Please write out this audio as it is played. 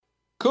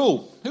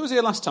Cool. Who was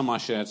here last time I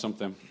shared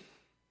something?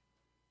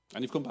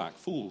 And you've come back.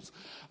 Fools.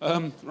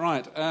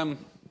 Right.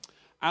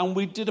 And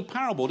we did a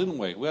parable, didn't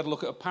we? We had a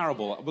look at a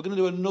parable. We're going to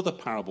do another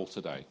parable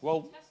today.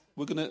 Well,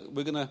 we're going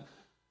to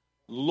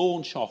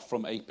launch off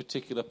from a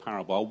particular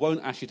parable. I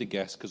won't ask you to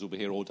guess because we'll be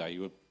here all day.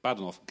 You were bad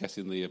enough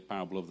guessing the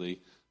parable of the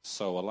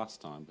sower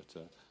last time.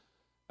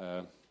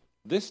 But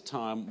this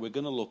time we're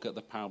going to look at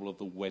the parable of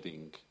the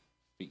wedding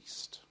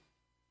feast.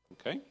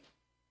 Okay?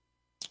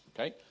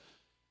 Okay.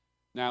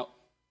 Now,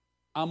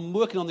 I'm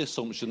working on the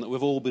assumption that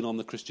we've all been on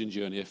the Christian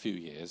journey a few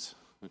years,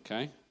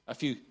 okay? A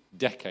few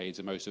decades,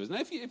 and most of us. Now,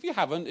 if you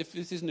haven't, if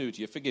this is new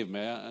to you, forgive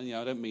me.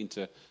 I don't mean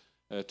to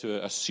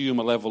assume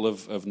a level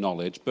of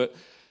knowledge, but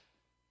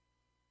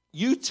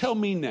you tell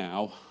me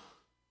now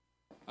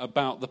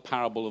about the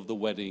parable of the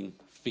wedding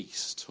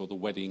feast or the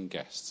wedding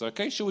guests,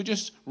 okay? Shall we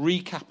just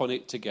recap on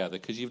it together?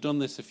 Because you've done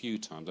this a few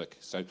times. Okay,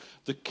 so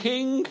the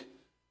king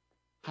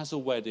has a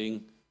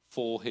wedding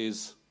for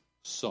his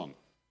son.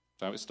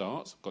 That's how it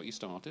starts. Got you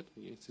started.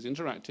 It is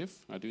interactive.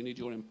 I do need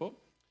your input.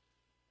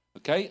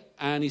 Okay,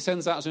 and he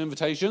sends out some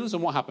invitations,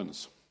 and what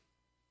happens?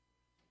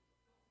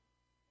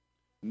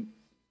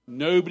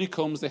 Nobody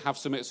comes. They have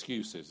some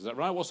excuses. Is that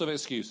right? What sort of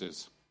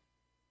excuses?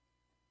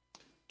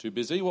 Too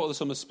busy? What are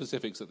some of the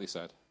specifics that they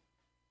said?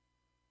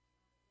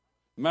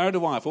 Married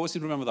a wife. Always seem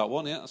to remember that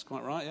one. Yeah, that's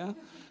quite right, yeah.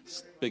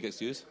 Big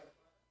excuse.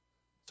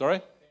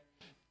 Sorry?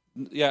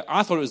 Yeah,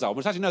 I thought it was that one.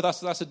 But actually, no,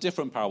 that's a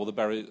different parable, the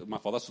bury my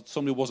father. That's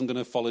somebody who wasn't going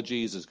to follow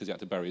Jesus because he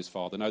had to bury his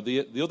father. No,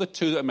 the other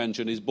two that I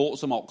mentioned, he's bought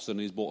some oxen and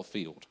he's bought a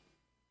field.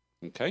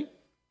 Okay?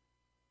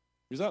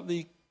 Is that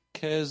the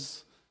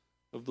cares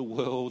of the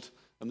world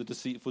and the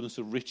deceitfulness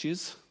of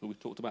riches that we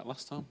talked about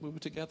last time we were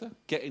together?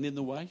 Getting in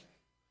the way?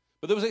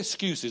 But there was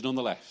excuses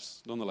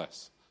nonetheless.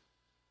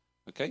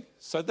 Okay?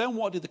 So then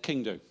what did the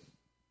king do?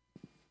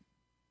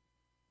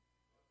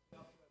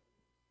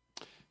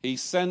 He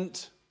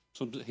sent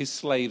his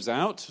slaves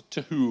out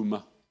to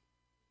whom?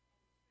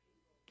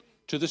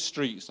 To the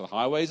streets, the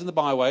highways and the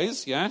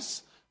byways,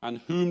 yes. And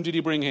whom did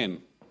he bring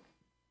in?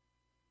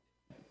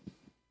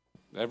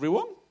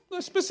 Everyone?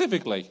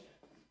 Specifically.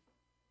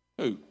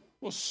 Who?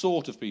 What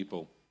sort of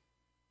people?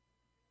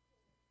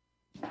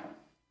 That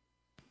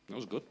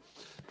was good.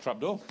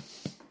 Trapdoor.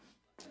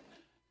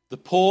 The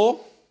poor,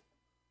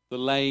 the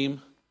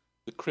lame,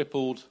 the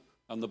crippled,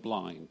 and the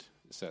blind,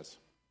 it says.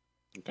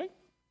 Okay?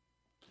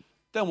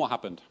 Then what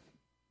happened?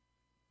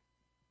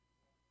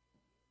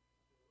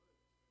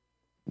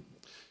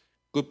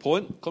 Good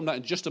point. Come back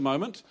in just a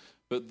moment.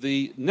 But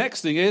the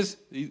next thing is,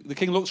 the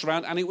king looks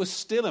around and it was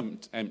still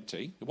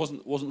empty. It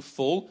wasn't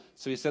full,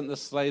 so he sent the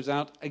slaves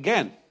out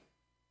again.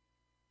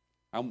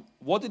 And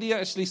what did he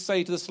actually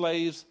say to the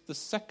slaves the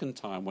second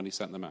time when he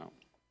sent them out?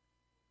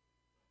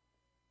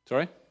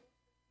 Sorry?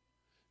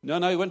 No,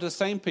 he went to the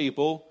same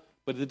people,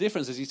 but the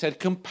difference is he said,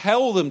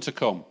 compel them to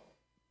come.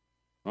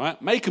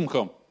 Right? Make them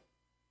come.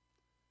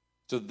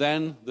 So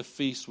then the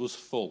feast was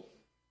full.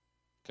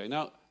 Okay,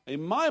 now, in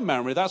my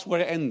memory, that's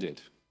where it ended.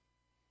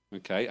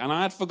 Okay, and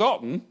I had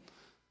forgotten,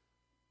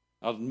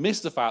 I'd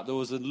missed the fact there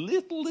was a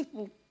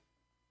little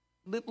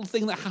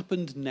thing that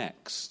happened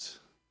next,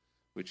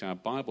 which our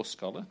Bible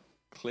scholar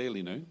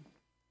clearly knew.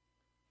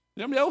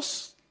 Anybody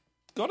else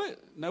got it?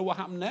 Know what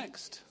happened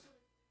next?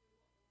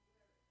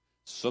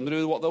 Something to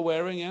do with what they're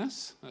wearing,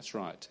 yes? That's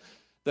right.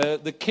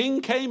 The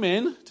king came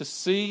in to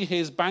see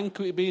his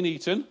banquet being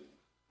eaten,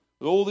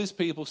 with all these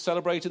people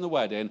celebrating the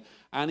wedding,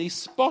 and he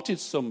spotted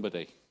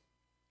somebody,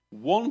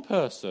 one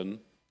person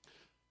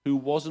who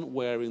wasn't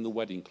wearing the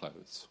wedding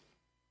clothes.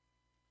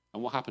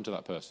 And what happened to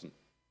that person?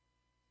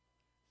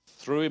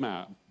 Threw him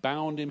out,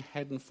 bound him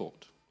hands and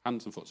foot,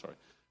 and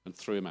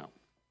threw him out.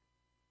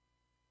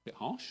 A bit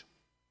harsh,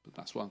 but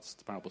that's what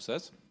the parable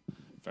says.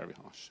 Very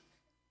harsh.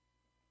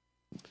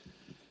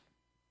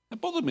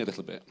 It bothered me a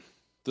little bit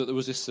that there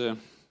was this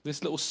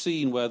little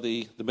scene where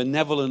the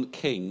benevolent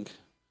king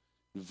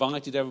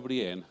invited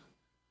everybody in,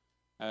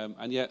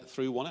 and yet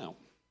threw one out.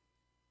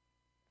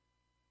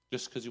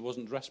 Just because he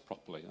wasn't dressed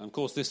properly. And of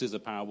course, this is a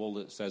parable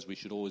that says we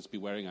should always be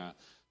wearing our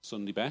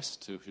Sunday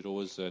best. We should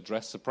always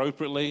dress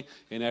appropriately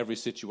in every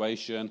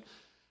situation.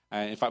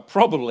 In fact,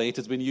 probably it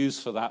has been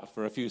used for that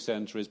for a few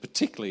centuries,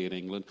 particularly in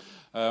England.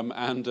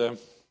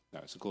 No,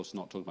 it's of course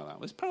not talking about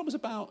that. This parable is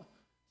about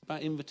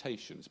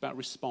invitation. It's about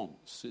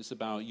response. It's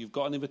about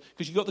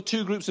because you've got the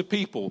two groups of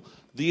people.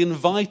 The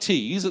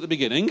invitees at the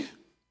beginning.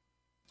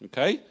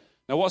 Okay?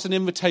 Now, what's an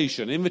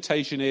invitation? An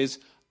invitation is,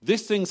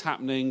 this thing's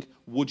happening,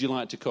 would you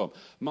like to come?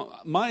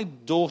 My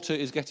daughter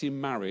is getting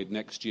married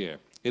next year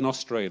in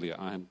Australia.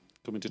 I am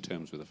coming to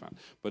terms with the fact.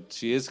 But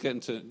she is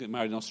getting to get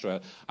married in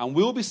Australia. And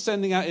we'll be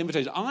sending out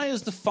invitations. I,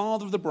 as the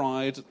father of the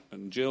bride,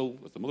 and Jill,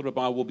 as the mother of the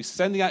bride, will be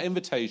sending out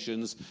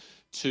invitations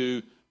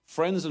to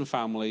friends and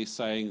family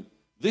saying,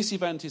 this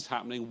event is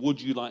happening, would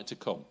you like to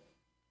come?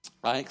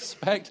 I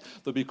expect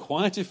there'll be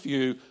quite a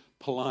few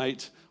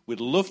polite, we'd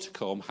love to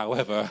come,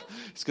 however,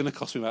 it's going to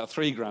cost me about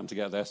 $3,000 to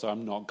get there, so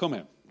I'm not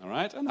coming. All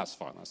right? And that's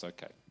fine. That's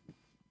okay.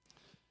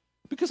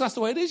 Because that's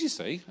the way it is, you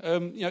see.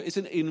 It's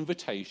an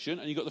invitation,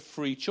 and you've got the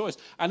free choice.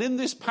 And in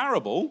this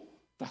parable,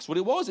 That's what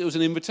it was. It was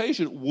an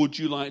invitation. Would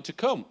you like to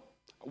come?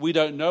 We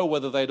don't know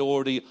whether they'd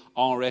already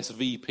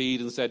RSVP'd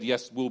and said,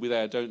 yes, we'll be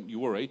there, don't you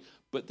worry.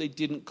 But they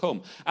didn't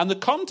come. And the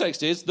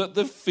context is that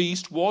the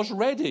feast was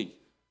ready.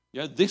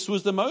 This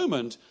was the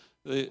moment.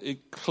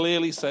 It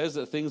clearly says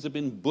that things have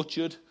been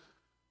butchered.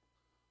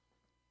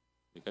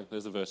 Okay,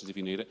 there's the verses if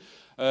you need it.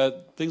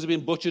 Things have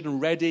been butchered and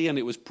ready, and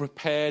it was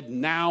prepared.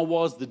 Now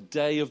was the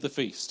day of the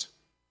feast.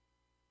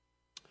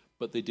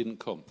 But they didn't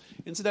come.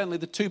 Incidentally,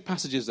 the two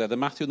passages there, the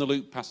Matthew and the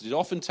Luke passages, are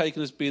often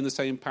taken as being the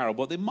same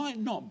parable. They might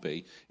not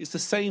be. It's the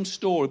same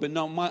story, but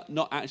might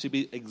not actually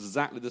be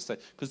exactly the same,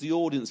 because the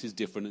audience is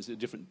different. It's a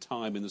different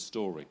time in the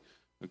story,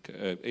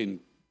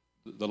 in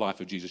the life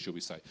of Jesus, shall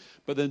we say.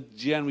 But they're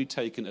generally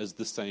taken as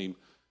the same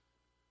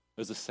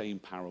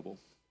parable,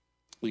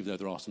 even though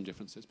there are some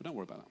differences. But don't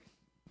worry about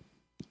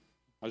that.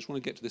 I just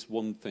want to get to this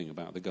one thing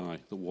about the guy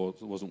that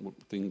wasn't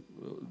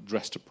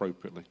dressed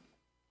appropriately.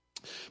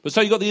 But so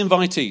you got the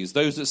invitees,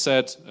 those that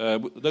said,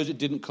 those that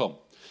didn't come.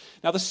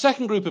 Now the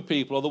second group of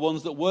people are the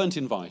ones that weren't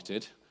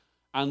invited,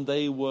 and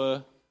they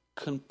were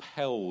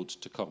compelled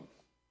to come.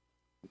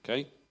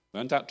 Okay,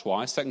 went out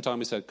twice. Second time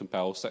he said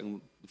compel.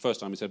 The first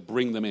time he said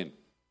bring them in.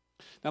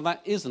 Now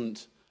that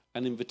isn't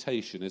an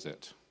invitation, is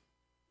it?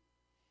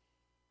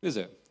 Is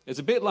it? It's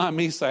a bit like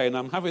me saying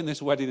I'm having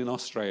this wedding in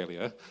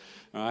Australia.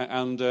 Right,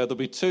 and there'll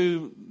be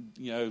two,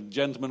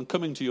 gentlemen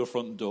coming to your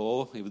front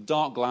door with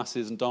dark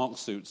glasses and dark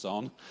suits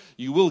on.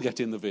 You will get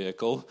in the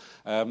vehicle,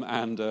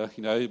 and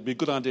it'd be a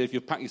good idea if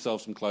you pack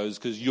yourself some clothes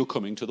because you're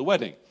coming to the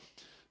wedding,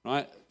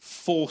 right?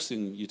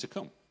 Forcing you to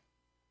come.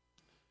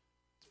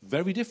 It's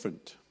very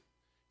different.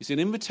 You see,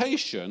 an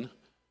invitation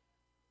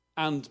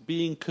and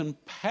being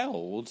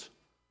compelled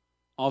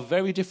are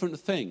very different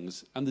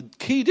things, and the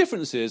key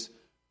difference is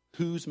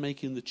who's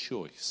making the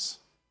choice.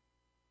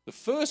 The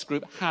first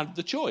group had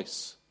the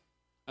choice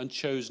and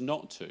chose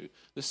not to.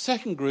 The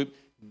second group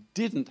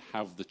didn't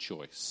have the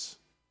choice.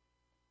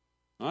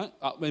 Right?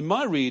 In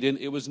my reading,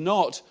 it was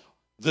not,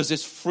 there's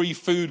this free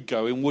food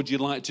going, would you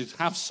like to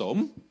have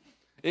some?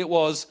 It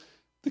was,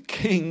 the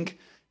king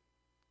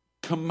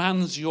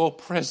commands your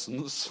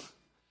presence,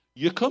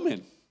 you're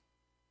coming.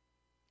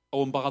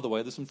 Oh, and by the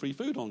way, there's some free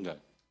food on go.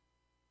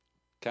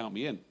 Count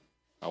me in.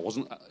 I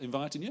wasn't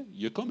inviting you,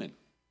 you're coming.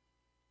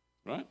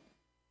 Right?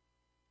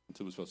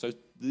 So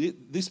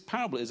this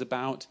parable is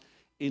about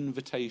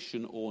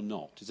invitation or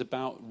not. It's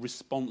about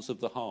response of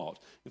the heart.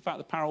 In fact,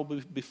 the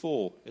parable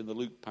before in the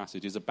Luke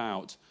passage is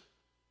about,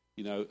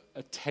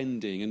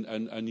 attending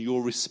and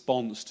your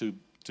response to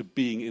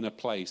being in a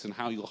place and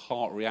how your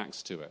heart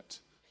reacts to it.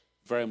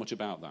 Very much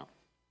about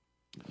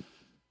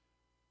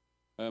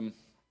that.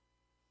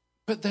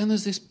 But then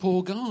there's this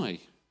poor guy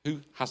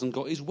who hasn't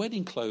got his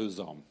wedding clothes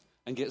on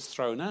and gets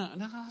thrown out.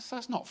 And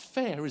that's not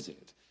fair, is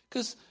it?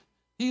 Because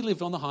he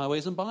lived on the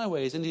highways and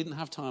byways and he didn't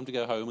have time to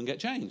go home and get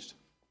changed,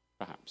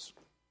 perhaps.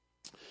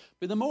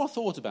 But the more I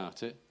thought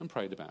about it and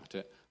prayed about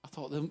it, I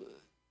thought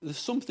there's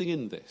something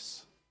in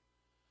this.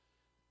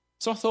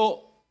 So I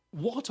thought,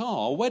 what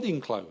are wedding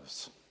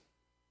clothes?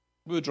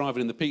 We were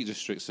driving in the Peak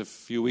Districts a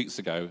few weeks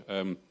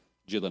ago,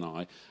 Jill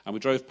and we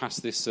drove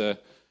past this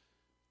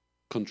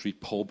country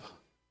pub,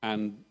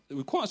 and we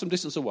were quite some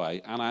distance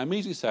away, and I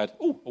immediately said,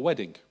 oh, a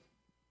wedding.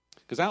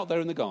 Because out there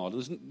in the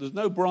garden, there's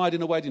no bride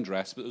in a wedding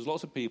dress, but there's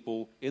lots of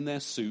people in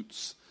their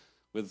suits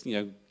with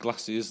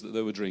glasses that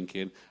they were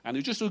drinking. And it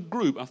was just a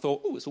group. I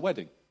thought, oh, it's a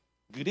wedding.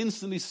 You could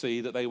instantly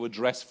see that they were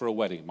dressed for a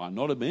wedding. It might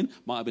not have been.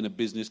 Might have been a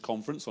business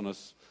conference on a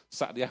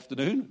Saturday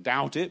afternoon.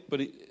 Doubt it,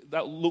 but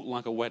that looked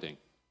like a wedding.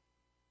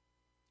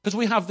 Because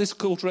we have this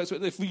cultural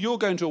expectation. If you're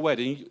going to a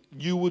wedding,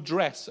 you would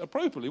dress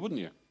appropriately, wouldn't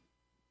you?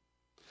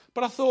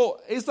 But I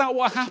thought, is that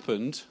what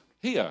happened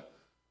here?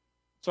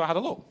 So I had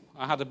a look.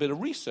 I had a bit of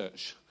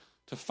research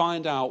to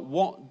find out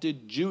what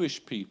did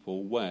Jewish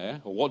people wear,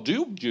 or what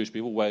do Jewish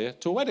people wear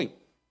to a wedding?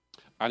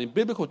 And in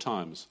biblical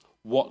times,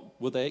 what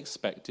were they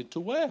expected to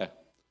wear?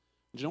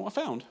 Do you know what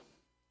I found?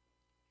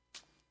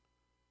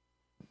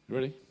 You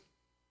ready?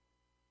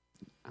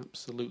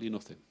 Absolutely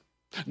nothing.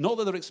 Not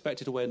that they're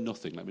expected to wear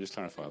nothing, let me just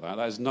clarify that.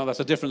 That's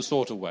a different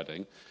sort of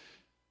wedding.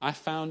 I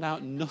found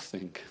out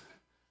nothing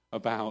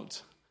about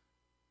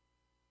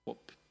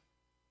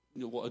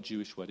what a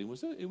Jewish wedding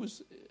was. It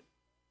was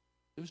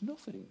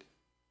nothing.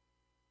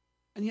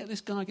 And yet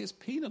this guy gets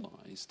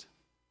penalised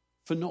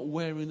for not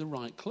wearing the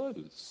right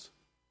clothes.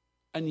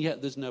 And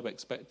yet there's no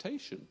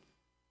expectation.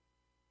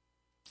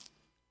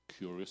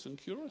 Curious and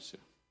curious,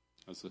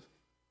 as the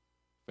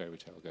fairy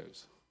tale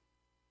goes.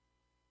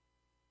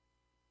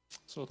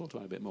 So I thought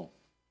about it a bit more.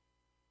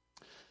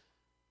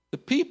 The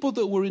people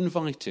that were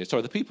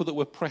the people that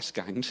were press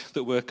ganged,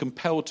 that were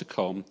compelled to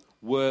come,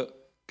 were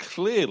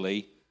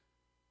clearly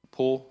the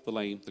poor, the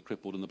lame, the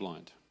crippled, and the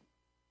blind.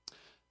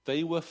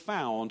 They were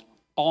found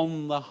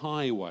on the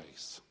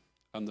highways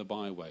and the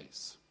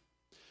byways.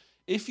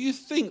 If you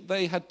think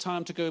they had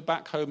time to go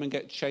back home and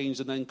get changed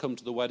and then come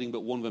to the wedding,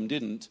 but one of them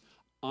didn't,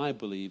 I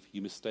believe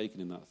you're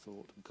mistaken in that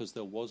thought, because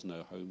there was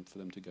no home for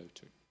them to go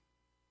to.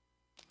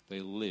 They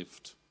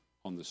lived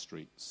on the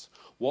streets.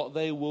 What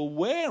they were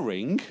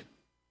wearing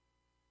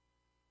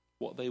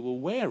What they were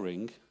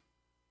wearing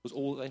was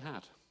all that they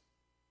had.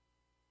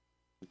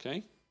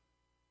 Okay?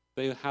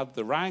 They had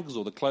the rags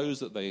or the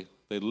clothes that they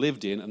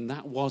lived in, and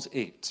that was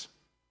it.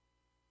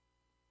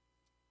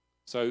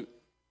 So,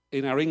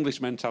 in our English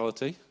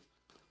mentality,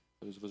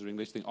 those of us who are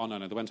English think, oh,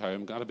 no, they went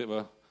home, got a bit of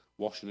a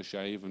wash and a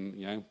shave,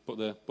 and, put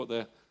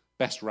their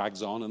best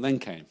rags on, and then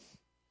came.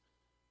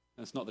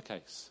 That's not the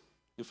case.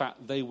 In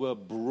fact, they were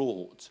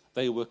brought,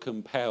 they were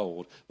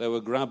compelled, they were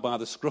grabbed by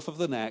the scruff of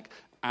the neck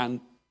and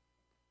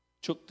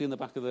chucked in the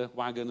back of the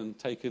wagon and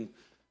taken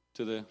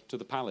to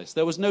the palace.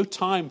 There was no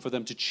time for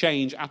them to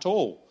change at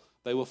all.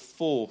 They were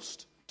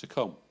forced to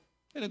come.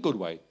 In a good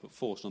way, but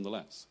forced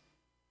nonetheless.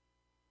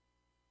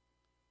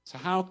 So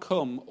how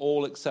come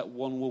all except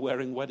one were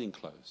wearing wedding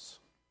clothes?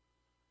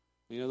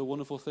 You know the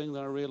wonderful thing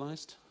that I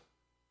realized?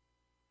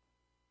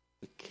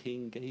 The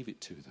king gave it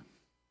to them.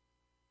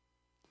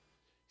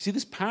 See,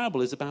 this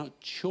parable is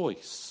about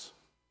choice.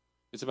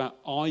 It's about,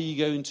 are you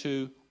going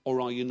to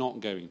or are you not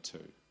going to?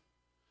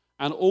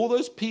 And all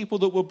those people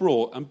that were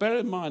brought, and bear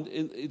in mind,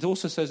 it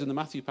also says in the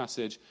Matthew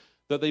passage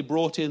that they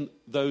brought in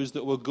those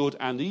that were good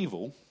and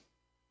evil.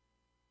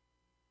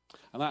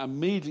 And that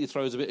immediately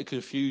throws a bit of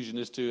confusion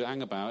as to,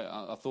 hang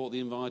about, I thought the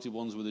invited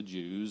ones were the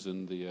Jews,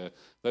 and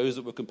those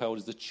that were compelled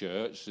is the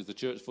church. Is the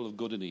church full of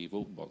good and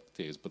evil? Well,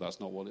 it is, but that's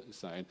not what it is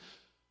saying.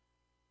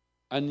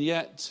 And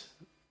yet,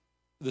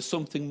 there's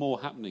something more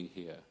happening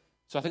here.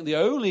 So I think the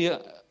only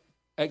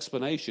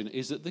explanation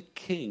is that the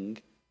king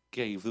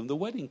gave them the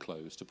wedding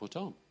clothes to put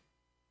on.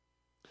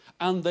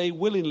 And they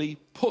willingly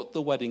put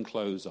the wedding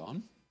clothes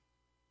on,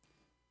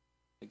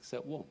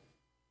 except one.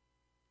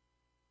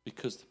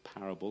 Because the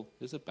parable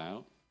is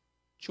about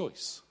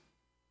choice.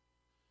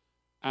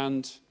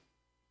 And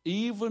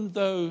even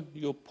though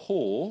you're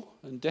poor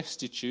and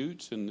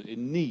destitute and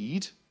in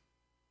need,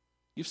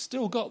 you've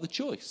still got the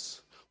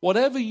choice.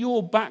 Whatever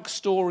your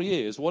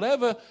backstory is,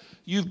 whatever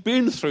you've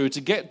been through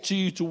to get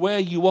you to where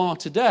you are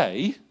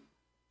today,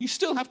 you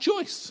still have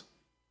choice.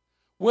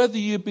 Whether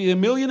you be a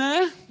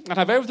millionaire and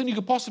have everything you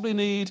could possibly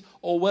need,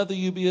 or whether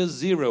you be a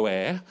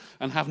zeroaire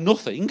and have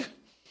nothing,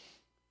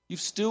 you've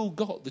still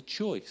got the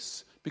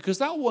choice. Because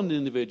that one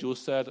individual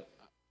said,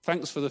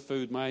 thanks for the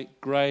food, mate,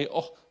 great,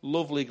 oh,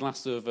 lovely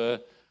glass of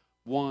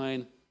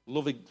wine,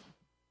 lovely,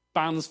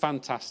 band's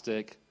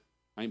fantastic,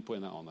 I ain't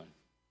putting that on though.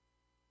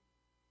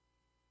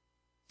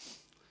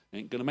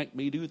 Ain't going to make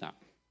me do that.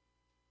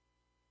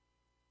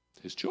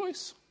 His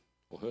choice,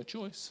 or her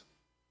choice.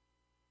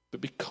 But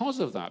because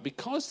of that,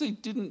 because they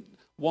didn't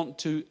want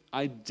to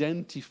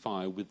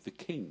identify with the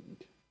king,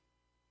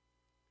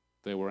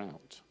 they were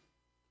out.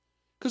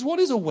 Because what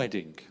is a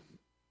wedding?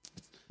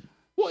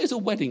 What is a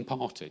wedding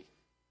party?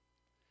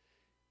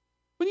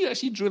 When you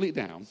actually drill it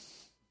down,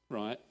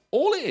 right,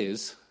 all it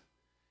is,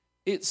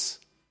 it's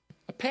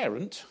a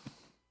parent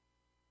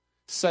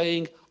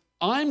saying,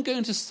 I'm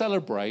going to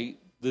celebrate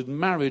the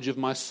marriage of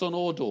my son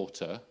or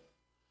daughter.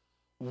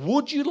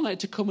 Would you like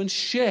to come and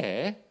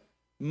share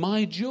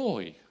my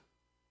joy?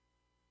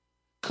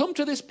 Come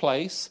to this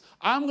place.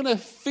 I'm going to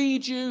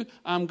feed you.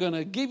 I'm going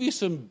to give you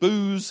some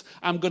booze.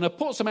 I'm going to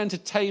put some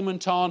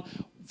entertainment on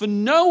for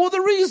no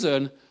other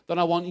reason than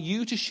I want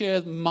you to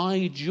share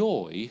my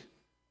joy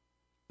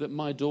that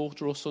my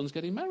daughter or son's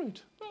getting married.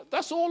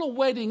 That's all a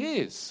wedding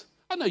is.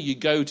 I know you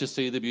go to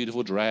see the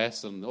beautiful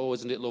dress and, oh,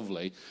 isn't it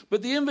lovely?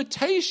 But the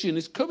invitation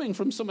is coming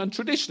from some, and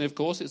traditionally, of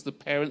course, it's the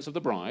parents of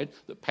the bride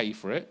that pay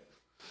for it.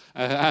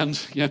 And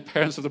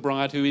parents of the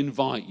bride who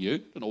invite you.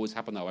 It doesn't always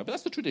happen that way, but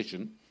that's the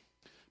tradition.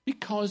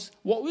 Because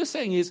what we're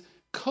saying is,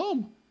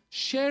 come,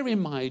 share in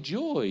my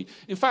joy.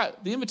 In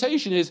fact, the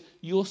invitation is,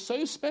 you're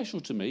so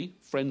special to me,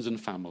 friends and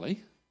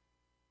family.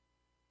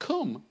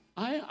 Come,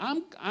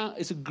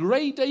 it's a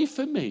great day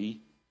for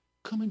me.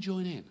 Come and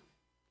join in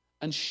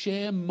and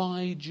share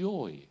my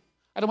joy.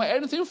 I don't want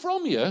anything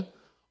from you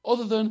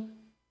other than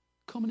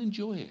come and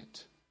enjoy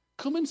it.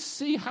 Come and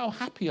see how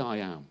happy I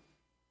am.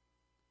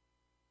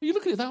 You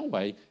look at it that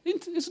way,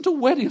 isn't a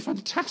wedding a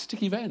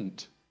fantastic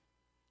event?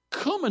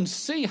 Come and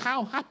see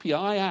how happy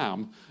I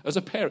am as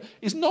a parent.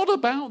 It's not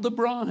about the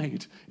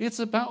bride. It's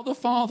about the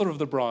father of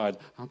the bride.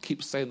 I'll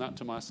keep saying that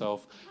to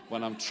myself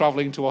when I'm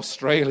traveling to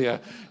Australia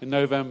in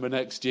November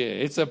next year.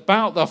 It's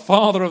about the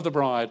father of the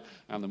bride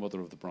and the mother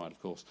of the bride, of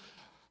course.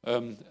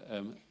 Are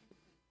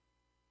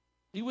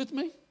you with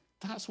me?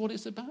 That's what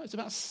it's about. It's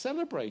about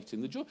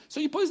celebrating the joy.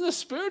 So you put it in the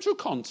spiritual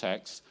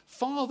context.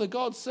 Father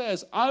God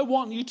says, I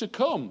want you to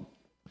come.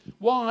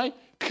 Why?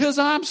 Because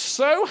I'm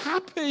so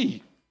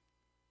happy.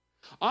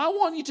 I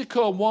want you to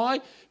come. Why?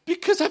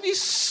 Because have you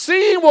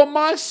seen what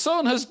my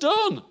son has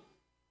done?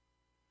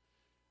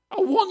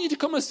 I want you to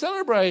come and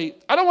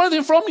celebrate. I don't want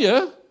anything from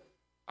you.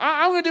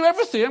 I'm going to do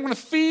everything. I'm going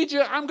to feed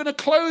you. I'm going to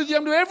clothe you.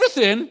 I'm going to do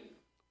everything.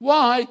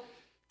 Why?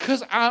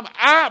 Because I'm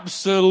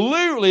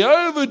absolutely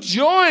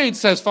overjoyed,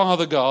 says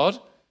Father God,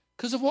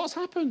 because of what's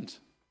happened.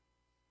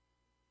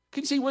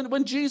 Can you see,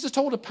 when Jesus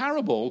told a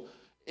parable,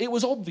 it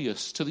was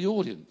obvious to the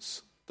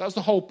audience That's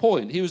the whole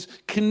point. He was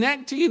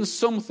connecting in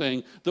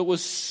something that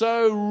was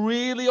so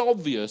really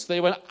obvious.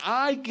 They went,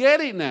 I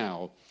get it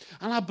now.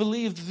 And I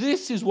believe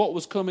this is what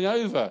was coming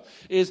over,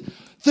 is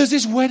there's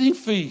this wedding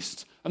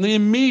feast. And the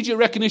immediate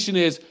recognition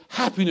is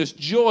happiness,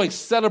 joy,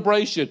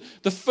 celebration.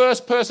 The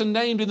first person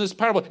named in this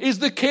parable is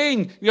the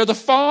king, the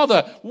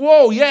father.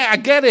 Whoa, yeah, I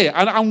get it.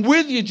 And I'm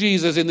with you,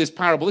 Jesus, in this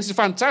parable. This is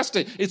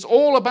fantastic. It's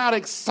all about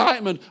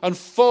excitement and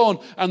fun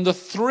and the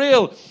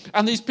thrill.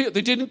 And these people,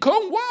 they didn't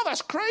come. Wow,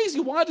 that's crazy.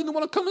 Why didn't they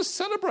want to come and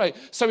celebrate?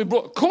 So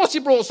of course he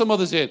brought some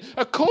others in.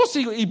 Of course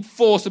he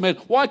forced them in.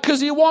 Why?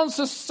 Because he wants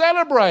to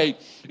celebrate.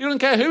 You don't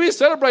care who he's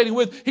celebrating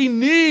with. He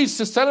needs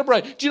to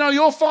celebrate. Do you know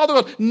your Father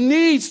God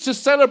needs to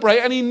celebrate,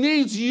 and he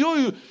needs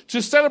you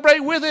to celebrate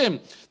with him.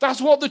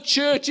 That's what the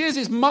church is.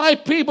 It's my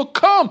people.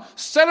 Come,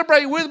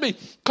 celebrate with me.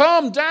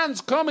 Come, dance.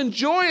 Come,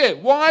 enjoy it.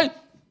 Why?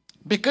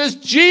 Because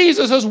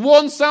Jesus has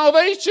won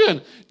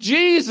salvation.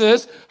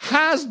 Jesus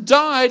has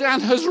died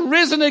and has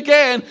risen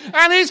again,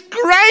 and it's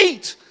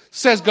great,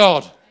 says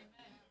God.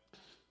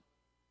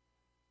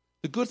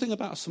 The good thing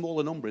about a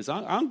smaller number is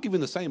I'm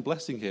giving the same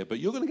blessing here, but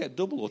you're going to get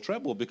double or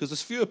treble because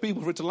there's fewer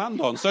people for it to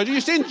land on. So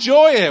just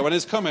enjoy it when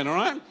it's coming, all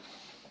right?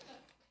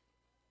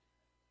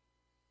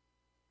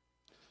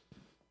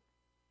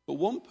 But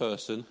one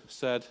person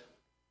said,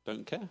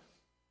 don't care.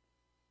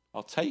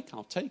 I'll take,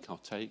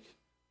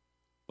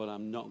 but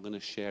I'm not going to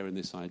share in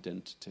this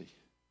identity.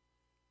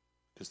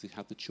 Because they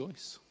had the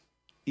choice.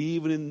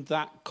 Even in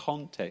that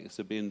context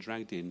of being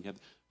dragged in,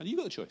 and you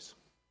got the choice.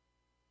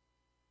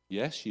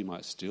 Yes, you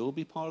might still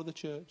be part of the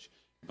church.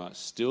 You might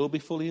still be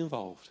fully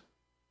involved.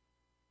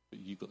 But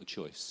you've got the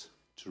choice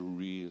to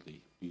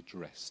really be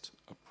dressed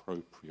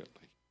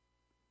appropriately.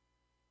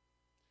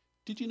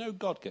 Did you know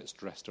God gets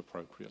dressed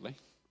appropriately?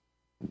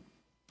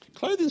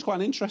 Clothing is quite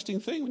an interesting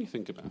thing when you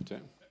think about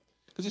it.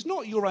 Because it's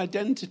not your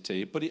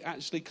identity, but it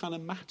actually kind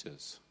of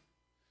matters.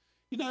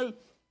 I don't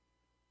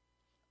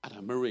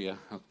know, Maria,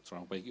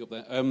 I'll wake you up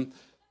there.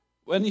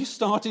 When you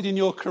started in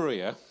your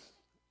career,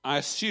 I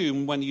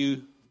assume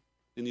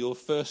in your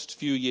first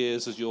few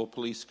years as your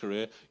police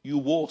career, you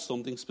wore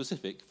something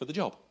specific for the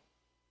job.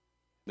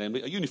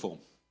 Namely, a uniform.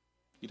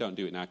 You don't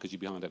do it now because you're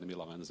behind enemy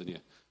lines and you're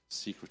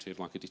secretive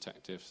like a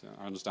detective. So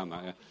I understand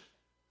that, yeah.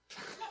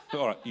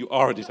 All right, you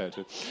are a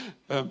detective.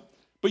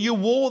 But you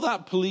wore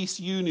that police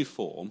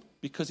uniform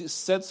because it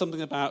said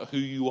something about who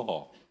you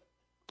are,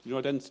 your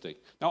identity.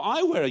 Now,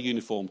 I wear a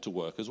uniform to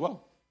work as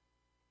well.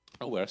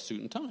 I wear a suit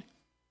and tie,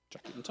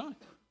 jacket and tie.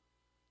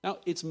 Now,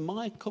 it's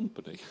my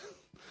company,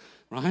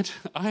 right?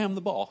 I am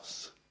the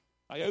boss.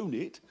 I own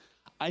it.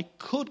 I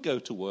could go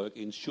to work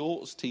in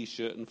shorts,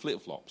 T-shirt, and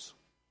flip-flops,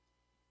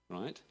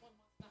 right?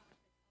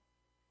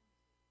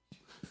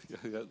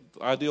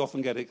 I do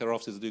often get it, because our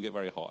offices do get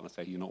very hot, and I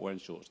say, you're not wearing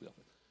shorts to the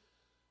office.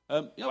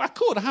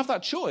 I have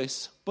that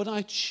choice, but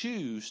I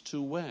choose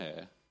to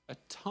wear a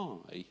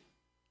tie.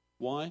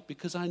 Why?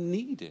 Because I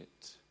need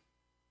it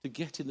to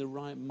get in the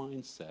right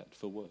mindset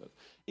for work.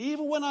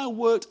 Even when I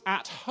worked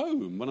at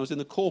home, when I was in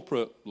the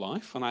corporate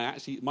life, and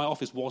my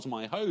office was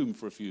my home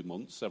for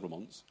several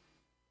months,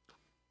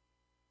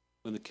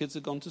 when the kids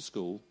had gone to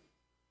school,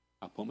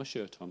 I put my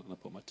shirt on and I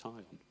put my tie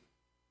on.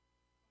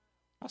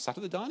 I sat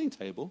at the dining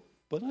table,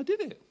 but I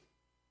did it.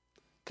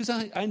 Because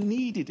I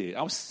needed it.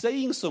 I was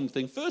saying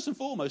something, first and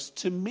foremost,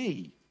 to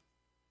me.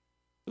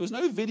 There was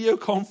no video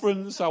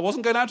conference. I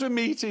wasn't going out to a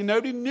meeting.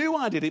 Nobody knew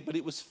I did it, but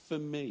it was for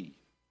me.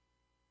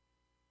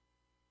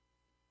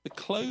 The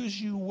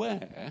clothes you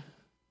wear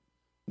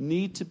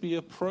need to be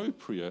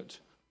appropriate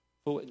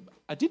for it.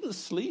 I didn't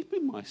sleep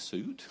in my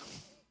suit.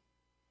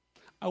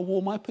 I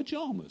wore my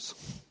pajamas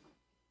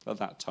at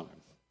that time.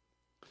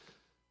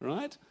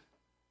 Right?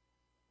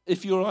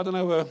 If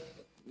you're,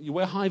 you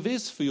wear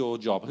high-vis for your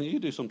job. I think you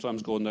do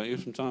sometimes, Gordon, don't you,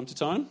 from time to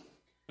time?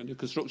 And your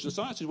construction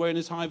sites, he's wearing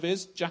his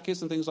high-vis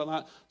jackets and things like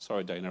that.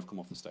 Sorry, Dana, I've come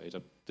off the stage.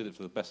 I did it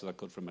for the best that I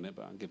could for a minute,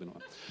 but I'm giving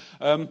up.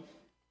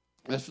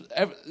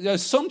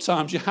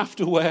 Sometimes you have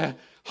to wear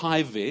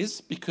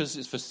high-vis because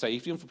it's for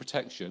safety and for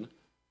protection,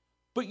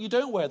 but you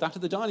don't wear that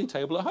at the dining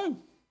table at home.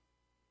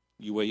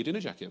 You wear your dinner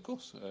jacket, of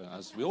course,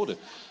 as we all do.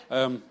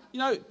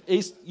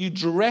 You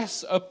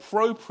dress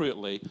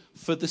appropriately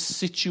for the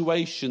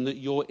situation that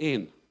you're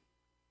in.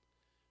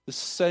 The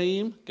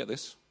same, get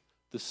this,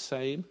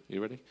 are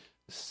you ready?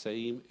 The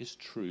same is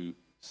true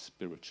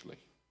spiritually.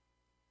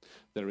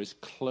 There is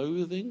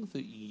clothing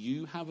that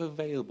you have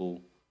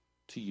available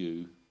to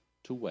you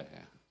to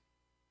wear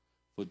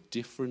for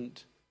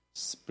different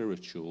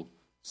spiritual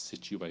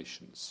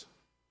situations.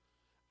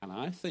 And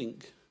I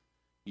think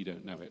you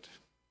don't know it.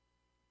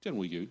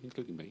 Generally you,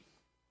 including me,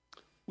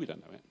 we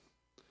don't know it.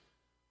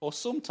 Or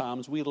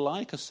sometimes we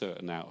like a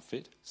certain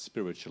outfit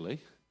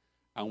spiritually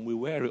and we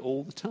wear it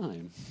all the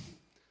time.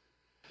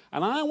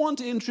 And I want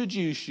to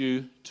introduce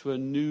you to a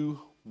new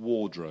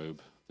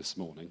wardrobe this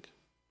morning.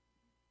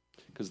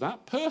 Because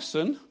that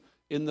person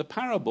in the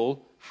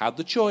parable had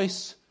the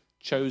choice,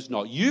 chose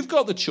not. You've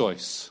got the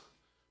choice.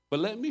 But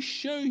let me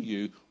show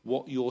you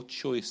what your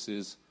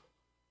choices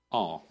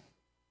are.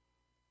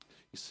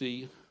 You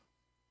see,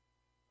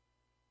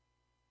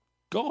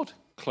 God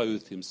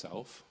clothed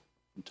himself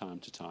from time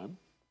to time.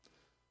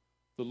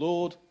 The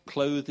Lord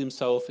clothed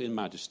himself in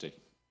majesty.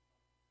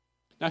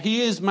 Now,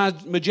 he is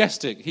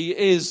majestic. He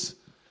is,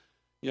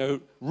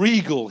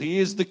 regal. He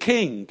is the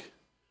king.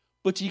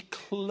 But he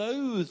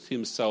clothed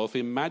himself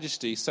in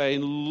majesty,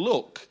 saying,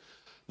 look,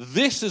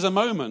 this is a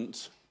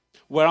moment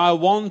where I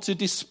want to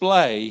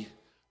display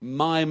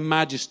my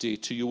majesty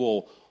to you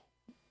all.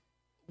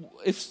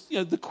 If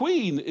the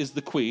Queen is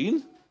the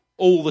Queen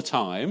all the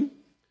time,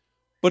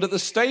 but at the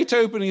state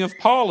opening of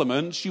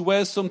Parliament, she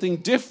wears something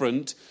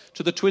different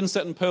to the twin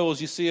set and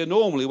pearls you see her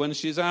normally when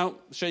she's out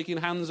shaking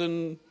hands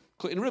and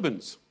cutting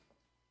ribbons.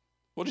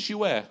 What does she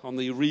wear on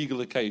the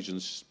regal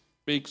occasions?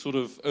 Big sort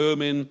of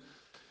ermine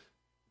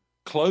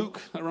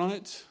cloak, all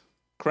right?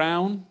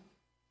 Crown.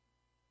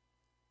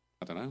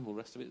 I don't know, all the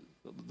rest of it.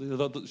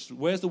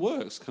 Where's the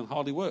works? Can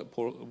hardly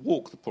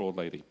walk, the poor old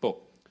lady. But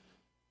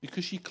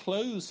because she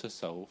clothes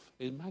herself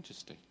in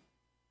majesty.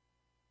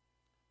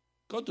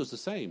 God does the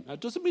same. Now, it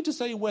doesn't mean to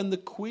say when the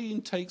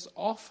Queen takes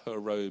off her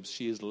robes,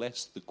 she is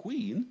less the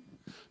Queen.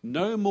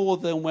 No more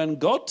than when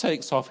God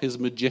takes off his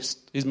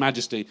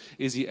majesty,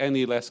 is he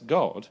any less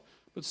God.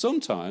 But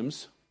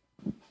sometimes,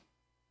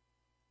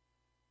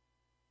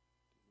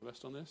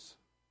 rest on this.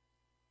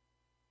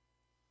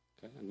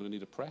 Okay, I'm going to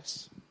need a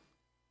press.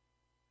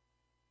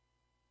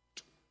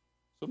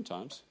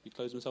 Sometimes he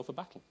clothes himself for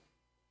battle.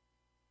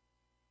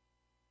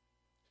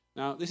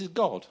 Now, this is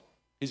God.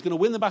 He's going to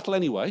win the battle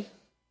anyway.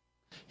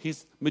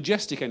 He's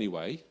majestic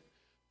anyway,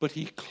 but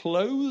he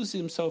clothes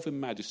himself in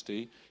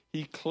majesty.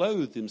 He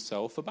clothed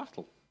himself for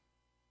battle.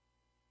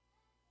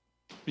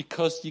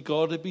 Because you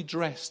got to be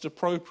dressed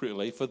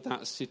appropriately for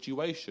that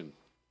situation.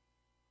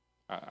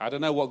 I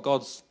don't know what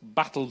God's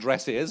battle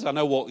dress is. I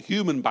know what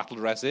human battle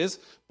dress is,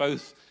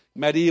 both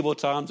medieval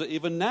times or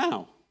even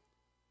now.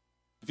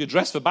 If you're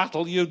dressed for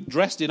battle, you're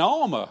dressed in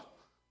armour,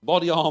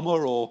 body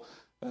armour or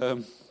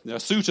a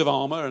suit of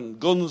armour and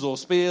guns or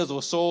spears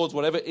or swords,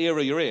 whatever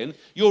era you're in,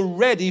 you're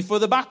ready for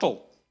the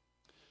battle.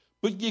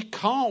 But you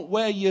can't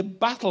wear your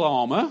battle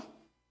armour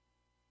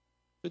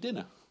for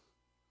dinner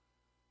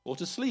or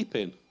to sleep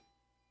in.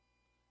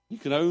 You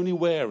can only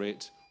wear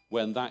it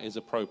when that is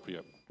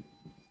appropriate.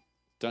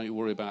 Don't you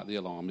worry about the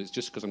alarm. It's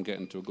just because I'm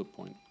getting to a good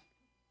point.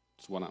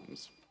 That's what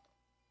happens.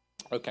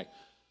 Okay,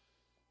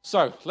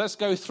 so let's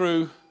go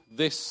through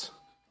this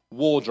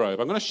wardrobe.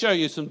 I'm going to show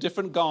you some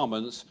different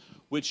garments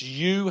which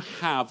you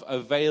have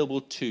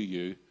available to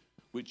you,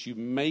 which you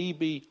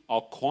maybe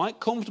are quite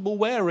comfortable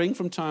wearing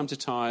from time to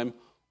time,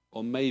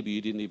 or maybe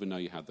you didn't even know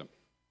you had them.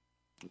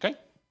 Okay?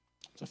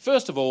 So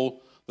first of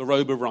all, the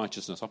robe of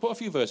righteousness. I'll put a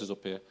few verses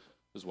up here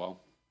as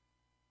well.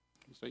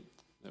 See?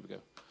 There we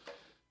go.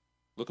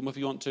 Look them if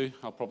you want to.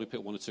 I'll probably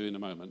pick one or two in a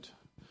moment.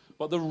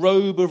 But the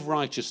robe of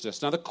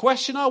righteousness. Now, the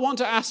question I want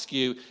to ask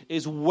you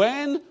is,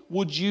 when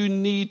would you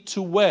need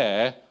to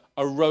wear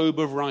a robe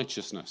of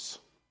righteousness?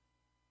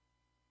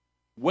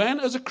 When,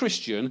 as a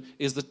Christian,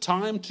 is the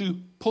time to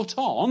put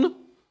on?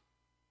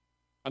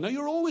 I know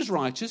you're always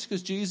righteous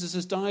because Jesus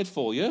has died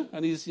for you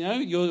and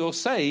you're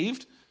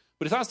saved.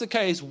 But if that's the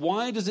case,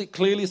 why does it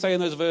clearly say in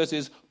those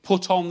verses,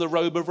 put on the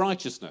robe of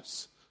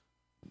righteousness?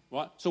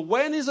 Right? So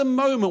when is a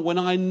moment when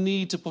I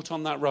need to put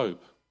on that robe?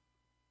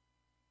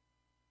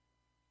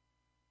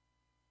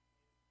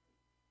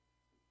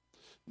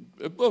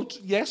 Well,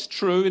 yes,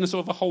 true, in a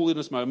sort of a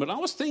holiness moment. I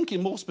was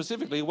thinking more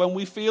specifically when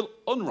we feel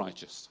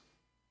unrighteous.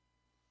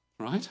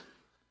 Right?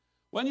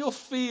 When you're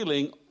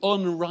feeling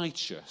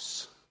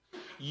unrighteous,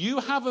 you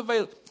have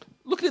available.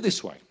 Look at it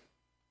this way.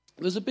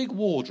 There's a big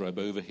wardrobe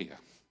over here,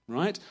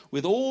 right?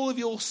 With all of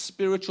your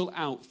spiritual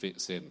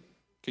outfits in.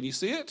 Can you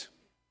see it?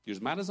 You're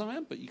as mad as I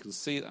am, but you can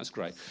see it. That's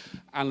great.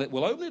 And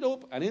we'll open it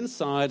up, and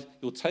inside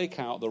you'll take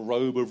out the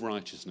robe of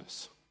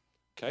righteousness.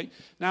 Okay?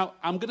 Now,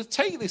 I'm going to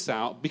take this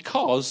out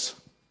because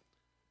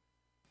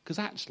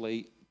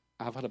actually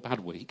I've had a bad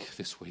week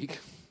this week.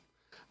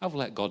 I've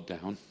let God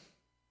down.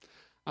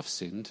 I've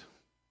sinned.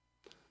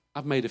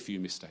 I've made a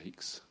few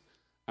mistakes.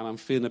 And I'm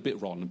feeling a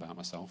bit rotten about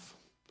myself.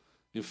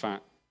 In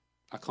fact,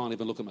 I can't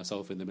even look at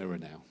myself in the mirror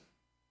now.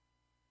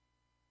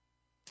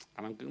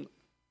 And I'm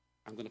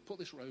going to put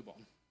this robe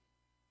on.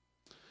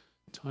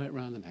 Tie it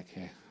around the neck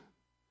here.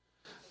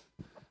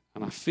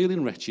 And I'm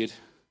feeling wretched,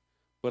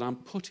 but I'm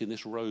putting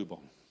this robe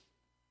on.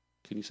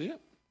 Can you see it?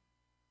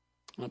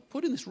 And I'm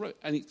putting this robe,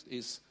 and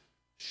it's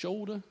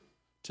shoulder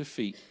to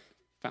feet.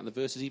 In fact, the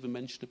verse is even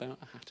mentioned about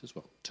a hat as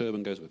well.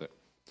 Turban goes with it.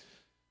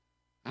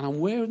 And I'm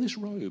wearing this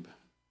robe.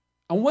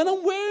 And when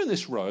I'm wearing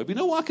this robe, you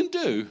know what I can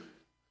do?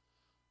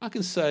 I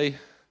can say,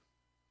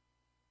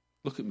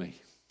 look at me.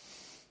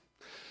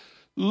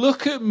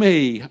 Look at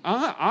me.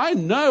 I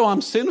know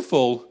I'm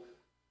sinful,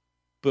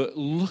 but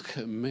look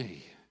at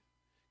me.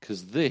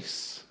 Because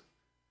this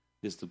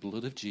is the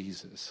blood of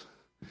Jesus.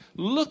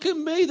 Look at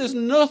me. There's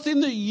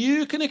nothing that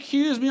you can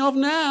accuse me of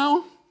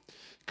now.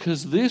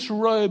 Because this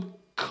robe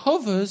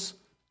covers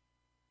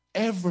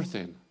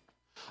everything.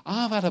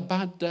 I've had a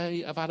bad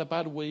day. I've had a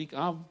bad week.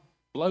 I've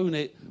blown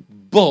it.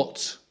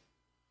 But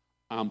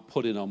I'm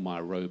putting on my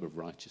robe of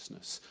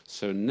righteousness.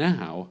 So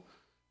now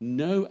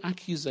no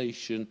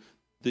accusation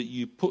that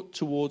you put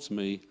towards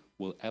me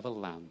will ever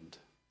land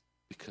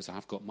because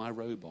I've got my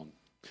robe on.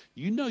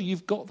 You know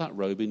you've got that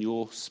robe in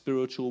your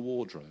spiritual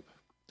wardrobe.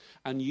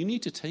 And you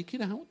need to take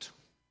it out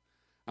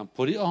and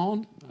put it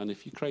on. And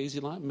if you're crazy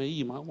like me,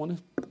 you might want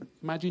to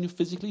imagine you're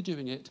physically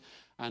doing it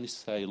and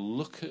say,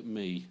 look at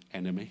me,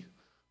 enemy.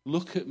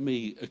 Look at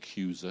me,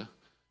 accuser,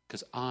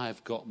 because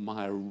I've got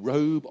my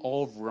robe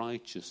of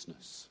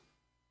righteousness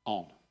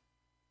on.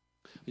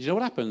 And you know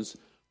what happens?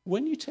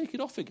 When you take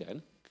it off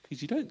again,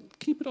 because you don't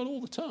keep it on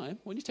all the time,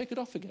 when you take it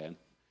off again,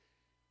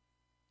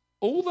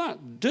 all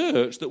that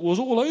dirt that was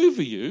all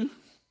over you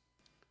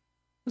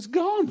is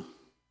gone.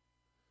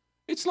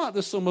 It's like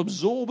there's some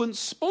absorbent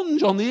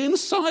sponge on the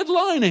inside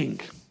lining.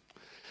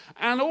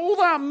 And all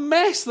that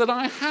mess that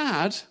I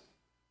had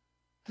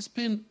has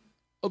been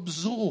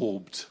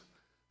absorbed,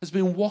 has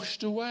been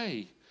washed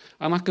away.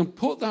 And I can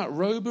put that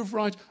robe of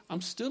righteousness.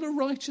 I'm still a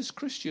righteous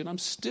Christian. I'm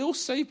still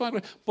saved by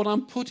grace. But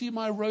I'm putting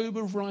my robe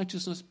of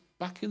righteousness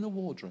back in the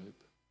wardrobe.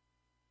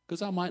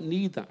 Because I might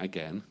need that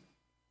again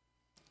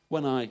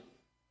when I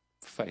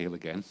fail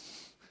again.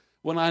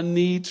 When I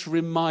need to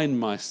remind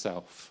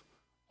myself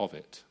of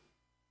it.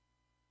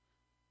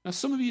 Now,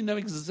 some of you know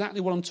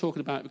exactly what I'm talking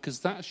about because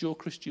that's your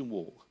Christian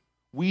walk.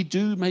 We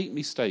do make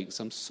mistakes.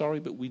 I'm sorry,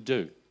 but we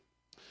do.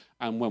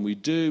 And when we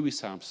do, we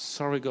say, I'm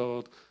sorry,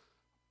 God,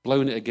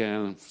 blown it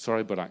again. I'm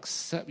sorry, but I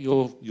accept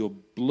your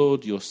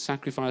blood, your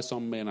sacrifice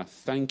on me, and I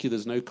thank you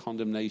there's no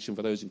condemnation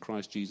for those in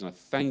Christ Jesus. And I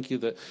thank you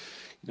that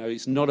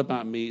it's not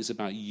about me, it's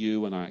about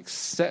you, and I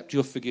accept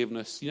your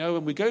forgiveness.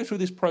 And we go through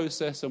this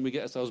process and we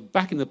get ourselves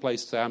back in the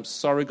place to say, I'm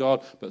sorry,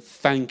 God, but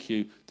thank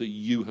you that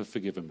you have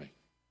forgiven me.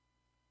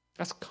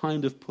 That's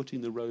kind of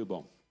putting the robe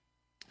on.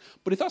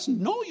 But if that's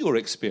not your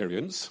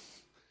experience,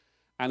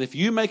 and if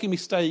you make a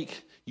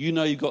mistake,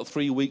 you've got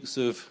 3 weeks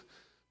of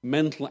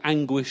mental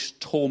anguish,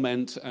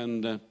 torment,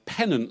 and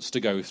penance to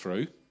go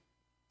through,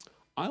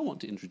 I want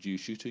to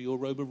introduce you to your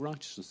robe of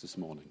righteousness this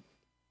morning.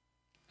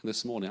 And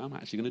this morning, I'm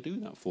actually going to do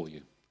that for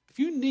you. If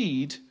you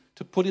need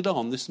to put it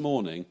on this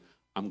morning,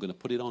 I'm going to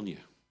put it on you.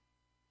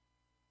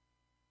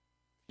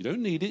 You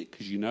don't need it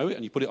because you know it,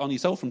 and you put it on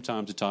yourself from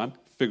time to time,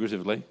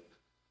 figuratively,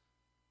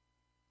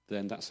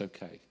 then that's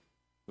okay.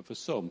 But for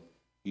some,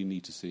 you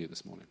need to see it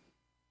this morning.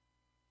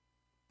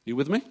 You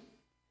with me?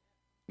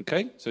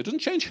 Okay, so it doesn't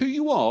change who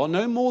you are,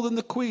 no more than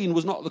the queen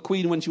was not the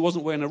queen when she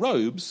wasn't wearing her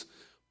robes,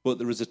 but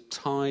there is a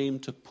time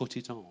to put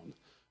it on.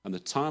 And the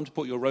time to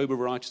put your robe of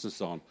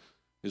righteousness on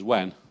is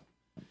when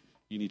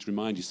you need to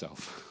remind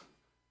yourself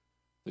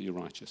that you're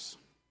righteous.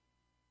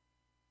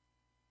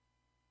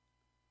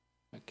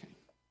 Okay.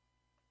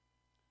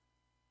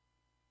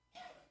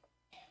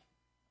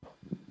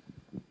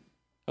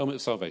 Helmet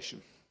of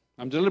salvation.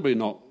 I'm deliberately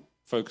not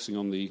focusing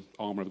on the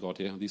armour of God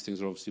here. These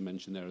things are obviously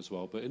mentioned there as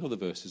well, but in other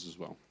verses as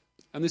well.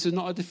 And this is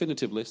not a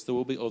definitive list. There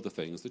will be other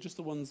things. They're just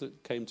the ones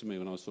that came to me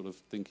when I was sort of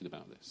thinking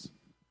about this.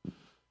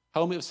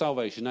 Helmet of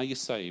salvation. Now you're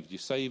saved. You're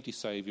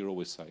saved, you're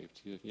always saved.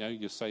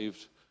 You're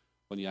saved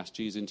when you ask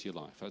Jesus into your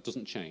life. That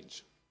doesn't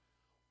change.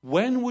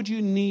 When would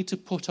you need to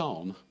put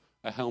on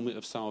a helmet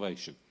of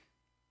salvation?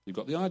 You've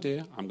got the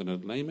idea. I'm going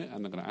to name it,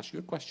 and I'm going to ask you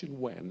a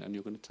question, when, and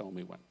you're going to tell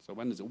me when. So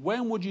when is it?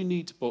 When would you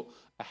need to put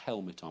a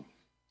helmet on?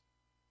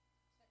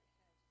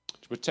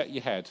 To protect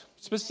your head.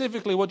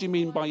 Specifically, what do you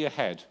mean by your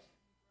head?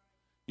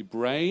 Your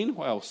brain.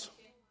 What else?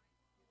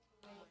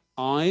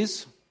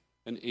 Eyes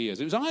and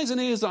ears. It was eyes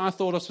and ears that I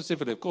thought of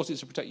specifically. Of course,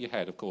 it's to protect your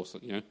head, of course.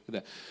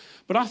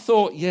 But I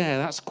thought, yeah,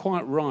 that's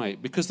quite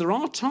right. Because there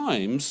are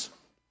times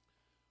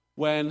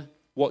when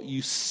what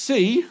you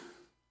see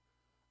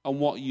and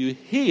what you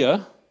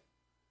hear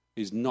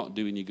is not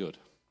doing you good.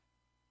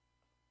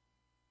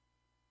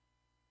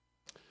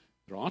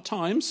 There are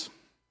times,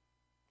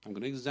 I'm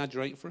going to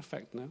exaggerate for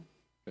effect now.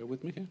 Bear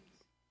with me here.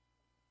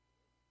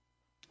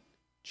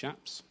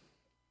 Chaps,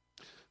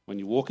 when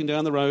you're walking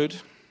down the road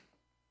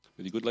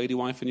with your good lady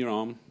wife in your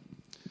arm,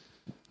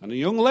 and a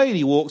young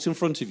lady walks in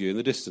front of you in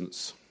the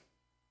distance,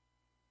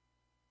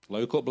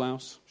 low-cut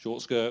blouse,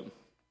 short skirt,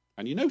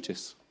 and you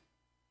notice.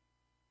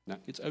 Now,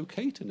 it's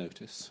okay to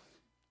notice.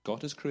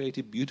 God has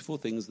created beautiful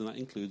things, and that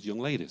includes young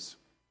ladies.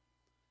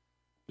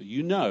 But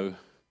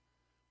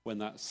when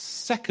that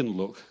second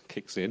look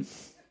kicks in,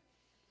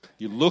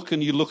 you look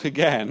and you look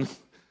again,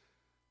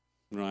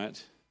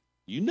 right?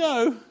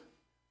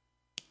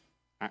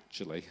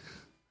 Actually,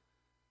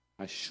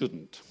 I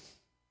shouldn't.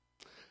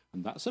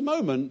 And that's a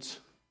moment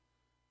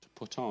to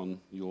put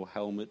on your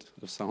helmet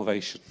of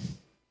salvation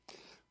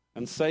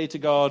and say to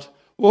God,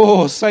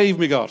 oh, save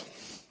me, God.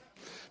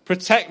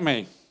 Protect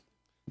me,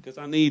 because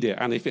I need it.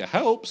 And if it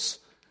helps,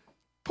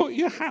 put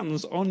your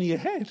hands on your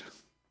head.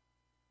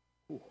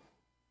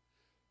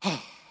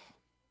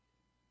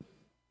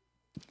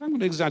 I'm going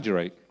to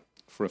exaggerate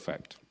for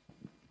effect.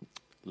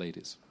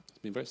 Ladies, it's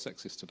been very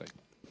sexist today.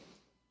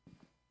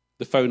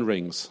 The phone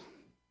rings.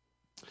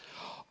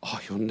 Oh,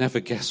 you'll never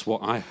guess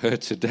what I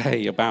heard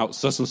today about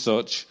such and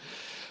such.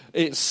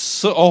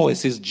 It's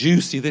as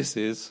juicy this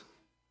is.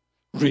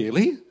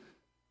 Really?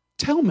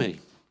 Tell me.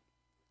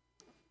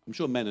 I'm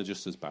sure men are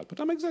just as bad, but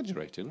I'm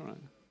exaggerating, all right?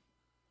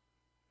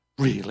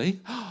 Really?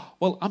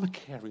 Well, I'm a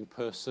caring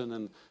person,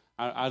 and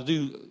I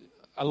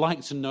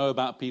like to know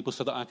about people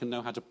so that I can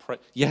know how to pray.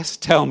 Yes,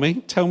 tell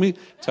me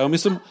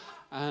some.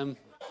 But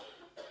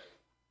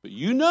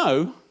you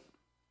know,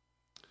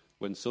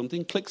 when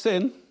something clicks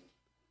in,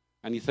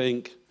 and you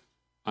think,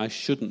 I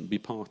shouldn't be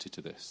party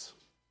to this.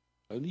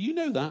 Only you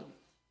know that.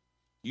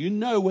 You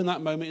know when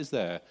that moment is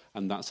there,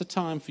 and that's a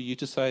time for you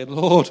to say,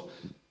 Lord,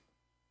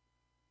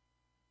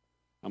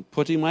 I'm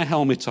putting my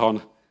helmet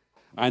on.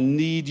 I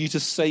need you to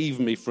save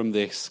me from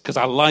this, because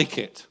I like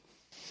it.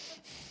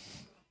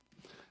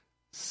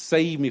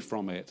 Save me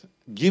from it.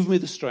 Give me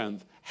the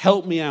strength.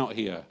 Help me out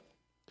here.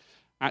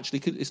 Actually,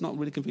 it's not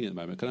really convenient at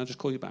the moment. Can I just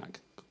call you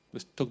back?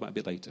 Let's talk about it a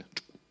bit later.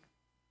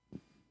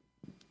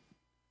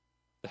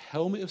 The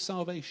helmet of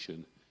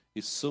salvation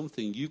is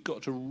something you've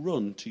got to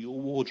run to your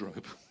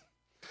wardrobe.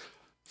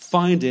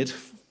 Find it,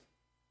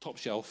 top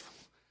shelf,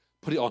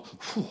 put it on.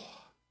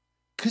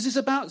 Because it's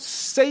about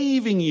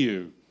saving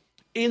you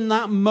in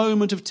that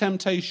moment of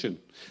temptation.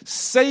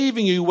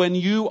 Saving you when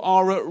you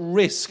are at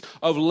risk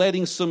of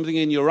letting something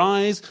in your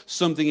eyes,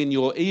 something in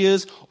your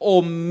ears,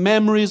 or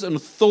memories and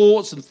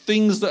thoughts and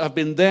things that have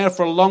been there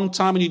for a long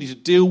time and you need to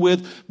deal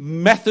with,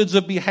 methods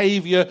of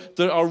behavior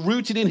that are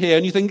rooted in here.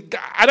 And you think,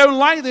 I don't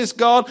like this,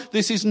 God.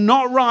 This is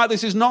not right.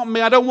 This is not me.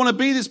 I don't want to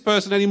be this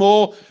person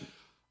anymore.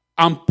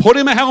 I'm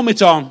putting my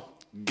helmet on.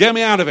 Get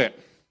me out of it.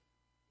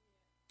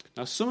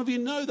 Now, some of you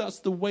know that's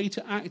the way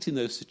to act in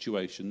those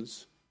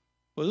situations.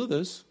 But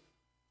others,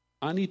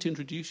 I need to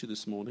introduce you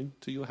this morning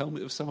to your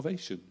helmet of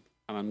salvation.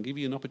 And I'm going to give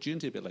you an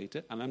opportunity a bit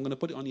later, and I'm going to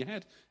put it on your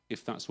head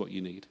if that's what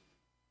you need.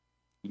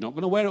 You're not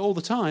going to wear it all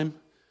the time,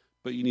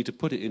 but you need to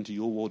put it into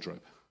your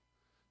wardrobe.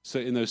 So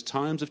in those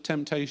times of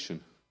temptation,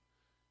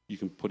 you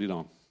can put it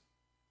on.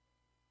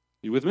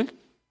 You with me?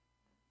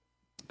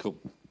 Cool.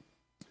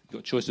 You've got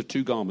a choice of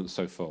 2 garments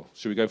so far.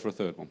 Should we go for a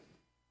third one?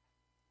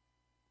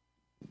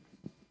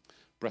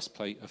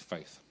 Breastplate of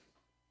faith.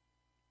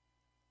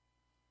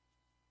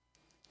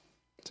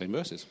 Same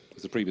verses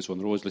as the previous one.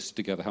 They're always listed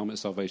together. Helmet of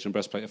salvation,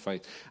 breastplate of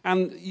faith.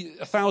 And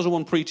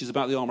 1,001 preaches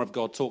about the armour of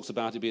God, talks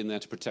about it being there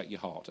to protect your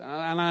heart.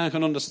 And I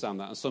can understand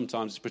that. And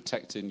sometimes it's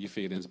protecting your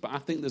feelings. But I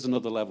think there's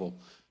another level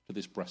to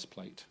this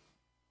breastplate.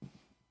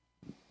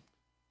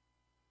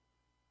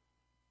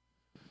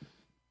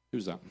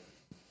 Who's that?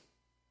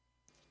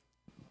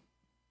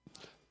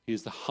 He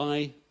is the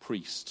high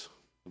priest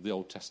of the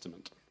Old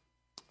Testament.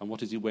 And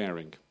what is he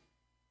wearing?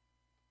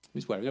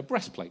 He's wearing a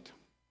breastplate.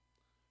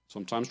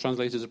 Sometimes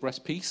translated as a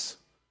breastpiece.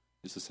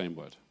 It's the same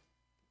word.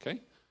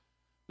 Okay?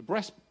 The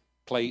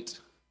breastplate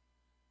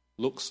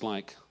looks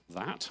like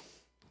that.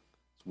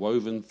 It's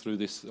woven through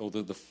this, or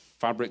the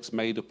fabric's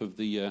made up of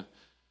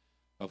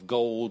of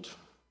gold,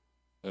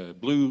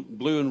 blue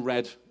and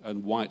red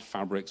and white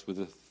fabrics with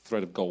a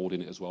thread of gold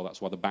in it as well. That's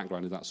why the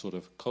background is that sort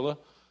of colour.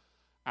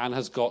 And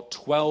has got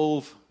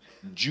 12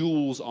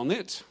 jewels on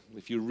it.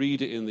 If you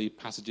read it in the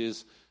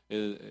passages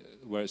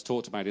where it's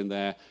talked about in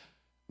there,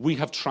 we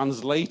have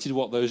translated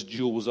what those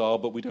jewels are,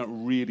 but we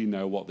don't really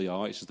know what they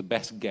are. It's just the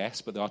best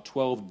guess, but there are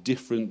 12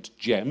 different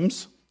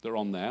gems that are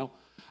on there.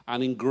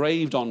 And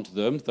engraved onto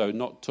them, though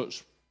not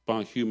touched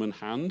by a human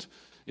hand,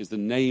 is the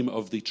name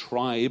of the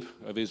tribe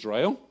of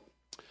Israel.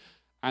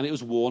 And it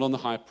was worn on the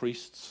high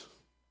priest's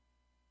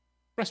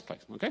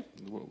breastplate. Okay?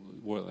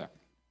 Wore it there.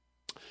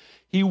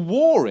 He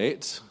wore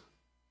it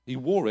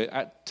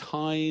at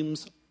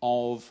times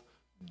of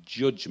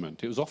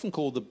judgment. It was often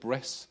called the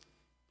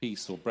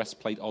breastpiece or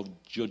breastplate of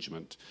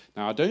judgment.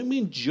 Now, I don't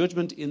mean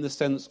judgment in the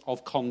sense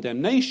of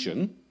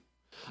condemnation.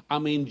 I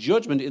mean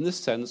judgment in the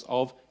sense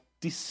of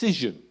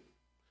decision.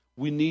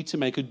 We need to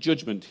make a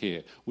judgment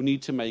here. We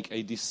need to make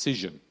a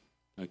decision.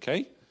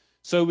 Okay?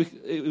 So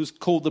it was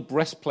called the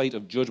breastplate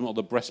of judgment or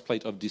the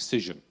breastplate of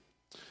decision.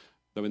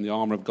 Though in the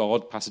armour of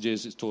God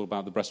passages, it's talking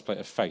about the breastplate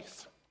of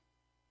faith.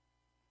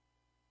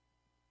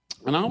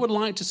 And I would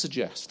like to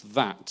suggest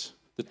that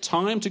the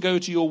time to go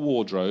to your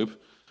wardrobe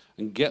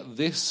and get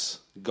this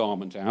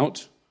garment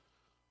out,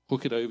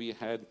 hook it over your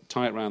head,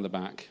 tie it around the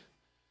back,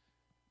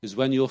 is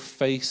when you're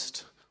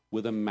faced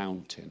with a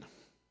mountain.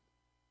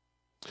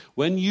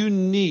 When you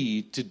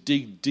need to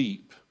dig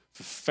deep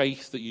for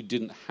faith that you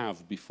didn't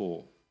have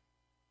before.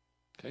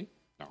 Okay?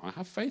 Now, I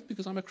have faith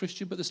because I'm a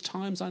Christian, but there's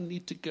times I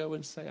need to go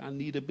and say, I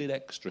need a bit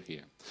extra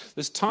here.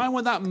 There's time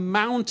when that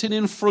mountain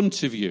in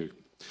front of you,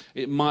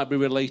 it might be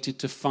related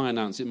to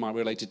finance, it might be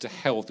related to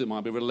health, it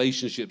might be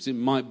relationships, it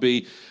might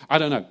be, I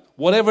don't know,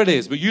 whatever it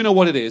is, but you know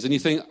what it is, and you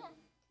think,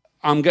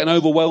 I'm getting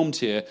overwhelmed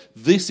here,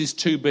 this is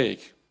too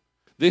big,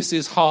 this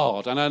is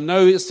hard, and I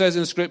know it says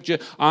in Scripture,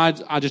 I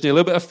just need a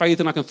little bit of faith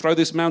and I can throw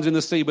this mountain in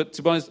the sea, but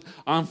to be honest,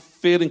 I'm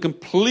feeling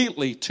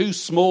completely too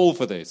small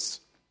for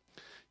this.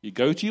 You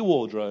go to your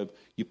wardrobe,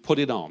 you put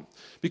it on,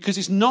 because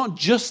it's not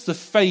just the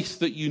faith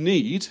that you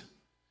need,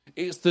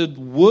 it's the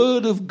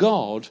word of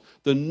God,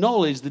 the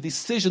knowledge, the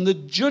decision, the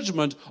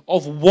judgment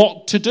of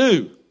what to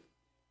do.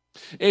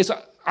 It's,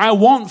 I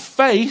want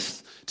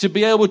faith to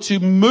be able to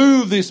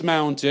move this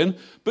mountain,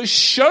 but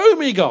show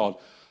me, God.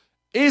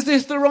 Is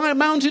this the right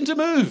mountain to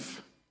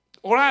move?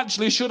 Or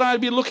actually, should I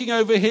be looking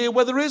over here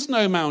where there is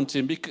no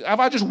mountain?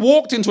 Have I just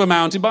walked into a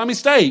mountain by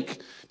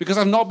mistake because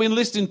I've not been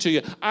listening to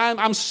you?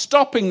 I'm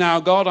stopping now,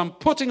 God. I'm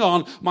putting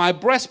on my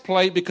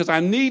breastplate because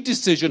I need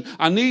decision.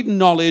 I need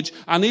knowledge.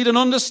 I need an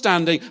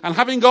understanding. And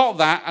having got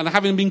that and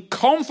having been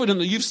confident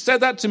that you've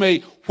said that to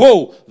me,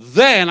 whoa,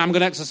 then I'm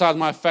going to exercise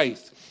my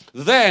faith.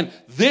 Then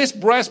this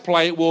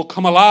breastplate will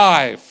come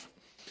alive.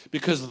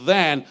 Because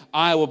then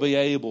I will be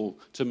able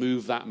to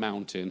move that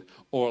mountain,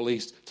 or at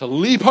least to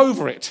leap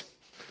over it.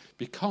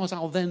 Because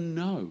I'll then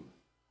know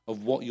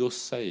of what you're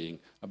saying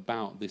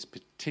about this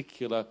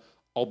particular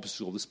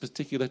obstacle, this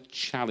particular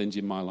challenge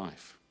in my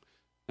life.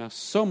 Now,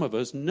 some of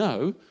us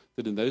know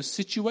that in those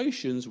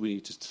situations we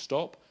need to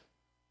stop,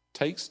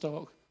 take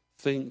stock,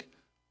 think,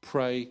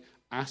 pray,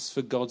 ask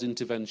for God's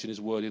intervention, His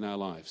word in our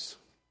lives.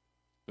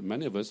 But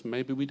many of us,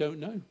 maybe we don't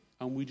know,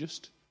 and we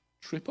just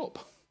trip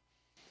up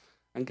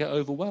and get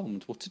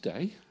overwhelmed. Well,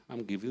 today,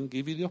 I'm give you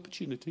the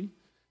opportunity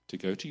to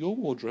go to your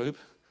wardrobe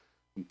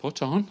and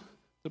put on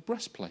the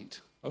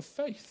breastplate of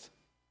faith.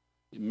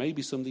 It may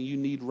be something you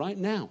need right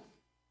now,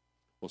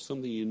 or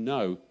something you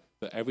know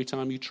that every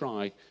time you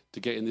try to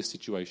get in this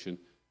situation,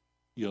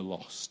 you're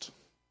lost.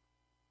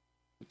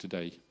 But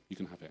today, you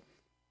can have it.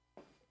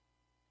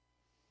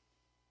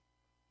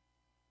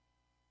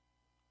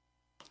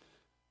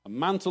 A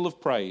mantle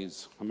of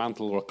praise, a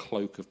mantle or a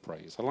cloak of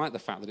praise. I like the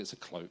fact that it's a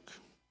cloak.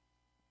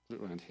 Put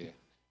it around here,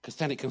 because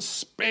then it can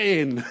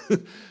spin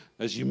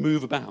as you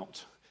move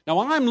about. Now,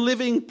 I'm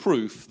living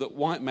proof that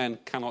white men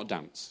cannot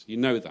dance. You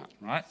know that,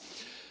 right?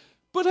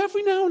 But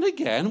every now and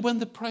again, when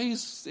the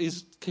praise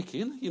is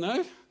kicking,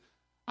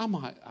 I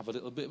might have a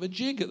little bit of a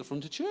jig at the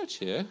front of church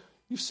here.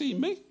 You've seen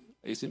me.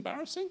 It's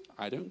embarrassing.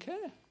 I don't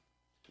care.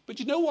 But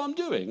you know what I'm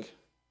doing?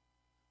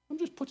 I'm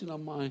just putting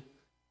on my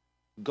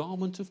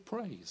garment of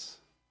praise.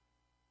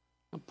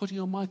 I'm putting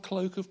on my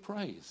cloak of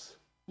praise.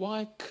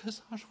 Why?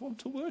 Because I want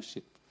to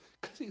worship.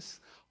 Because it's,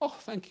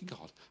 thank you,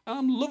 God. And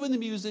I'm loving the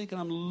music, and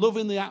I'm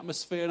loving the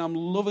atmosphere, and I'm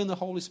loving the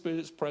Holy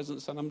Spirit's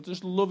presence, and I'm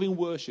just loving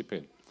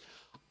worshiping.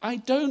 I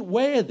don't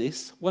wear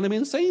this when I'm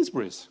in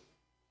Sainsbury's.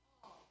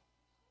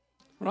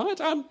 Right?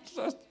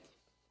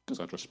 Because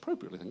I dress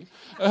appropriately,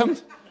 thank you.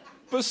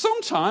 But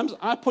sometimes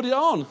I put it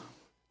on.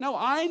 Now,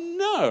 I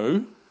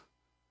know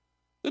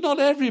that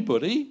not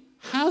everybody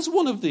has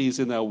one of these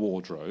in their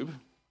wardrobe,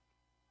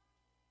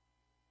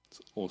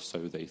 or so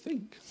they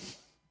think.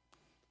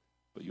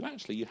 But you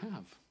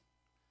have.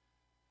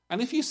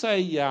 And if you say,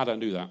 yeah, I don't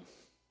do that,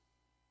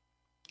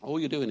 all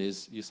you're doing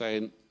is you're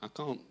saying, I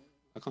can't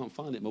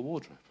find it in my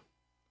wardrobe.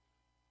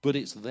 But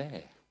it's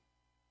there.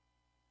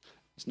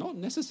 It's not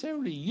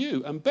necessarily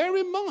you. And bear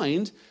in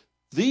mind,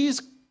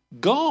 these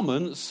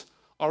garments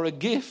are a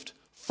gift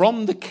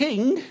from the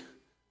king.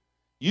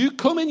 You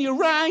come in your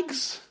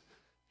rags.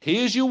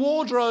 Here's your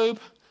wardrobe.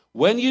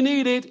 When you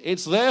need it,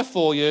 it's there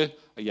for you.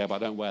 Yeah, but I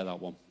don't wear that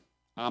one.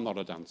 I'm not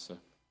a dancer.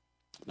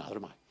 Neither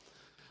am I.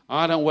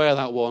 I don't wear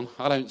that one.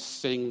 I don't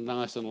sing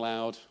nice and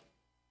loud.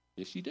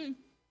 Yes, you do.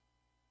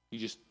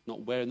 You're just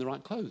not wearing the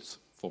right clothes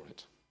for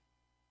it.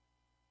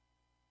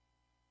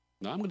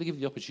 Now, I'm going to give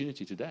you the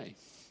opportunity today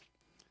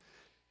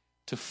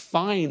to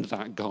find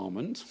that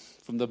garment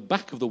from the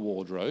back of the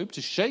wardrobe,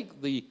 to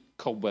shake the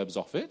cobwebs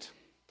off it.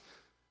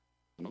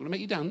 I'm not going to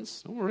make you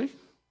dance. Don't worry.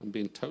 I'm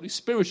being totally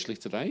spiritually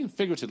today and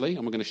figuratively.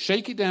 And we're going to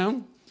shake it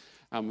down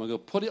and we're going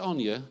to put it on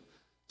you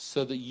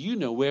so that you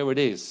know where it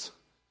is.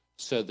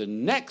 So the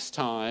next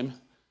time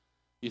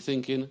you're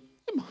thinking,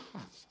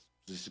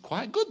 this is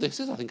quite good, this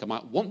is. I think I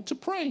might want to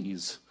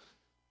praise.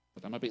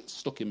 But I'm a bit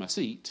stuck in my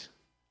seat.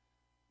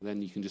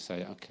 Then you can just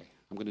say, okay,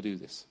 I'm going to do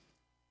this.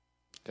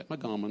 Get my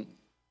garment,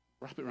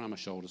 wrap it around my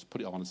shoulders,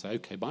 put it on and say,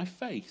 okay, by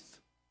faith,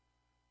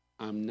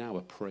 I'm now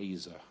a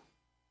praiser.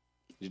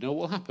 You know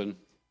what will happen?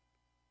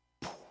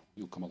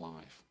 You'll come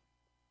alive.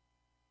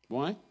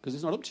 Why? Because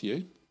it's not up to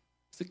you.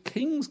 It's the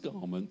king's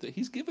garment that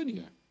he's given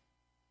you.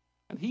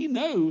 And he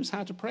knows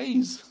how to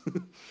praise.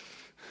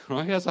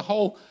 Right? He has a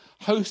whole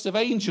host of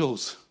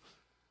angels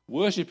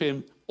worship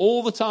him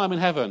all the time in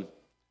heaven.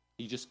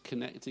 He's just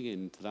connecting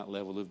into that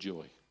level of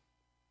joy.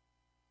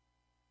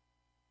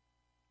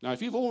 Now,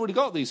 if you've already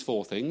got these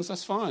four things,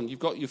 that's fine. You've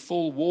got your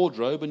full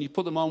wardrobe and you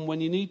put them on when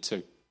you need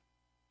to.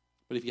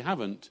 But if you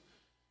haven't,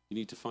 you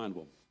need to find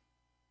one.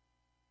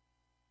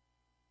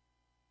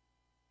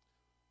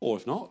 Or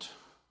if not,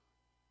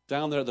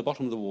 down there at the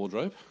bottom of the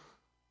wardrobe,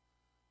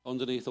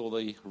 underneath all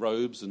the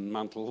robes and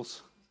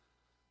mantles,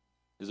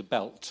 is a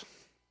belt.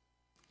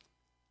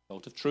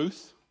 Belt of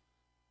truth,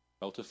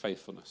 belt of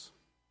faithfulness.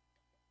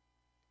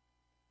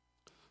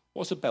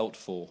 What's a belt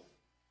for?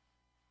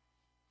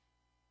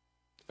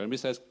 If anybody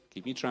says,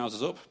 keep your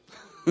trousers up.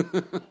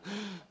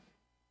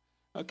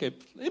 Okay,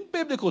 in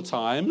biblical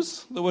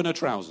times, there were no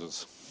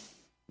trousers,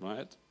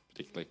 right?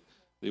 Particularly.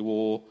 They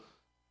wore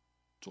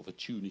sort of a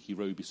tunicky,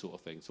 roby sort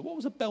of thing. So what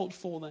was a belt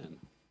for then?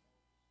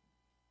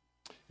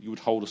 You would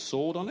hold a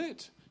sword on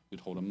it.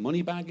 You'd hold a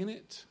money bag in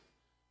it.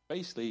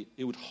 Basically,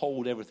 it would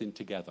hold everything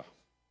together.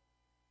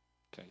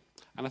 Okay,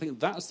 and I think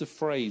that's the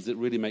phrase that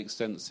really makes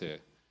sense here.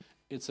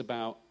 It's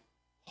about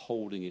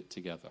holding it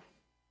together.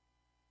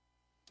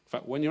 In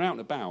fact, when you're out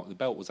and about, the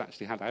belt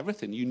had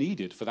everything you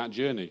needed for that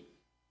journey.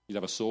 You'd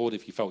have a sword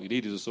if you felt you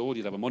needed a sword.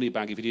 You'd have a money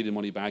bag if you needed a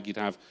money bag. You'd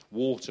have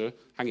water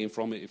hanging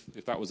from it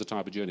if that was the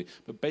type of journey.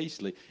 But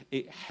basically,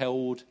 it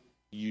held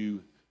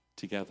you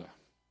together.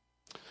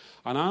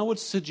 And I would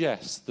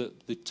suggest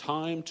that the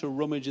time to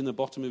rummage in the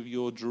bottom of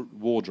your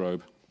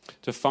wardrobe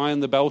to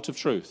find the belt of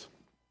truth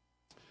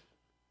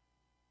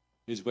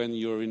is when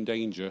you're in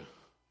danger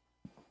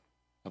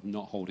of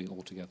not holding it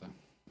all together.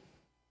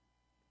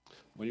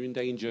 When you're in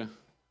danger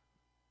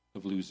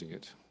of losing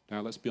it.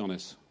 Now, let's be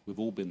honest, we've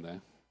all been there.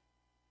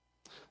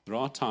 There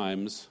are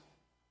times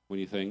when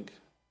you think,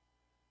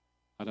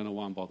 I don't know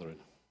why I'm bothering.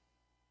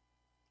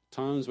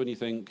 Times when you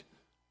think,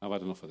 I've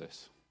had enough of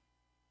this.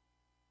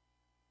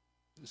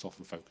 It's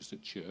often focused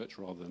at church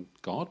rather than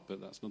God,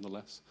 but that's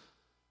nonetheless.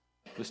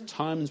 There's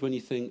times when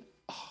you think,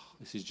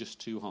 this is just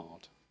too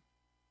hard.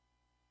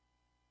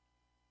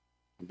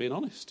 I'm being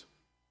honest.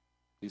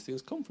 These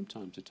things come from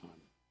time to time.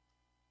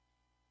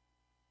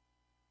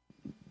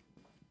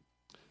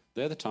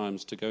 They're the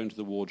times to go into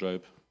the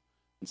wardrobe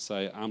and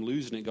say, I'm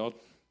losing it, God,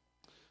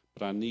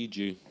 but I need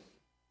you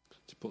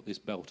to put this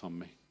belt on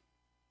me.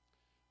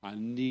 I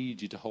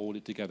need you to hold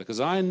it together. Because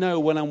I know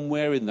when I'm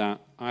wearing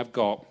that, I've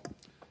got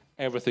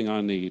everything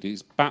I need.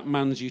 It's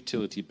Batman's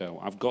utility belt.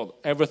 I've got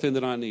everything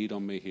that I need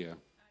on me here.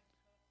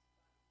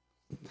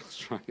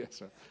 That's right, yes,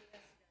 sir.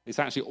 It's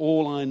actually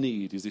all I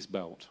need is this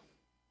belt.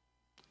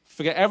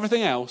 Forget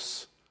everything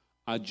else.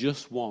 I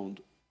just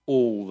want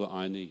all that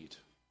I need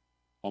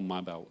on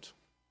my belt.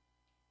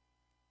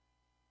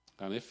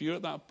 And if you're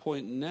at that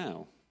point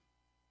now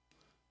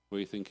where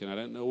you're thinking, I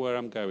don't know where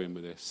I'm going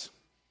with this.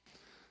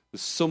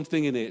 There's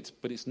something in it,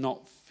 but it's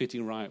not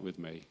fitting right with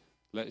me.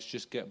 Let's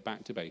just get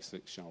back to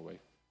basics, shall we?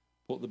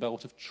 Put the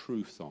belt of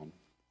truth on.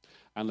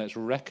 And let's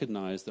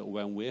recognize that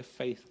when we're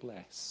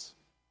faithless,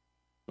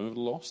 when we've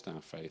lost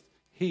our faith,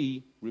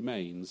 he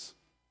remains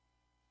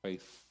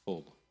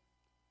faithful.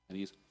 And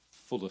he's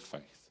full of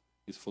faith.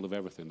 He's full of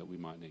everything that we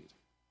might need.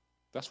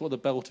 That's what the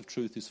belt of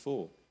truth is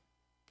for.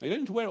 Now, you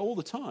don't need to wear it all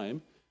the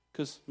time,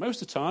 because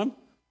most of the time,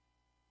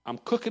 I'm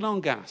cooking on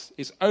gas.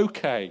 It's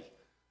okay.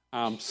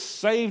 I'm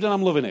saved and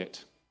I'm loving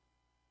it.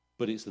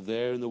 But it's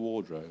there in the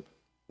wardrobe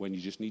when you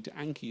just need to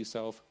anchor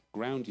yourself,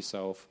 ground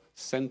yourself,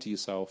 center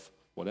yourself,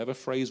 whatever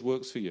phrase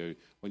works for you,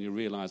 when you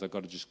realize I've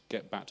got to just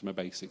get back to my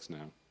basics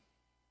now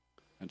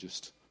and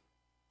just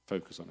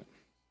focus on it.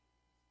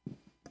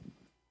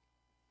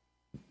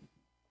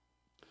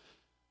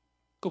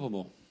 Couple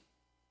more.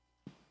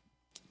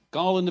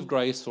 Garland of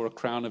grace or a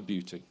crown of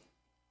beauty.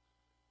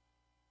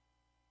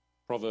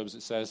 Proverbs,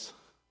 it says,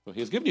 well,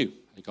 he has given you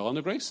a garland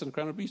of grace and a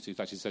crown of beauty. It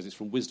actually says it's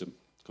from wisdom.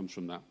 It comes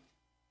from that.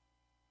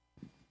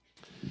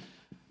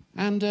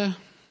 And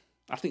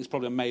I think it's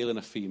probably a male and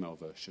a female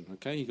version,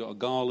 okay? You've got a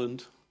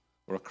garland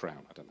or a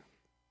crown, I don't know.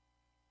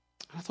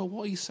 And I thought,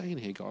 what are you saying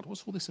here, God?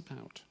 What's all this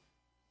about?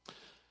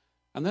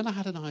 And then I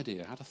had an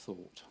idea, I had a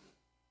thought.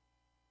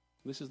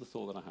 This is the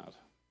thought that I had.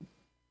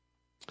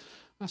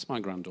 That's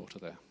my granddaughter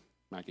there,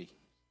 Maggie.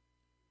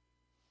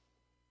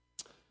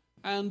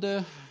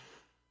 And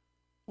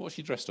what's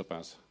she dressed up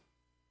as?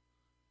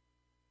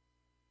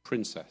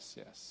 Princess,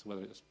 yes.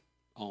 Whether it's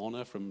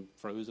Anna from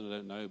Frozen, I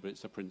don't know, but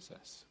it's a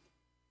princess.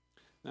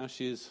 Now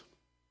she's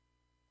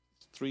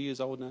 3 years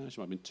old now. She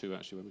might have been 2,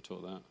 actually, when we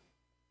taught that.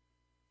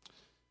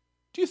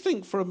 Do you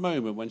think for a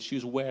moment when she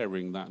was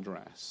wearing that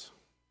dress,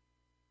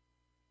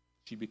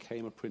 she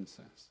became a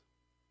princess?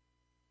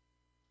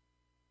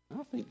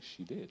 I think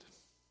she did.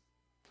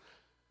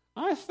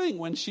 I think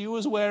when she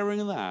was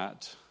wearing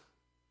that,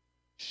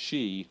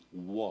 she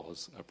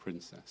was a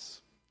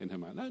princess in her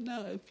mind.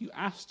 No, if you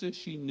asked her,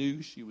 she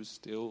knew she was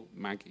still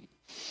Maggie.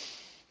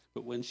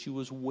 But when she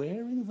was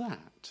wearing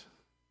that,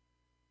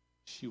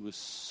 she was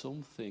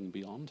something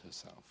beyond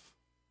herself.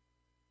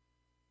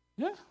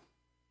 Yeah?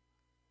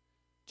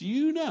 Do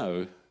you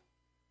know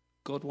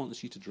God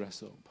wants you to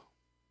dress up?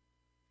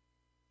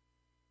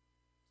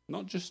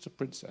 Not just a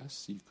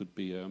princess. You could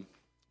be a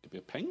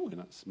penguin.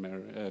 That's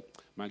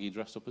Maggie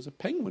dressed up as a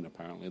penguin,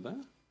 apparently,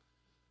 there.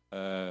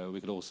 We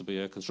could also be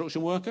a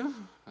construction worker.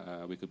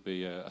 We could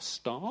be a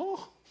star,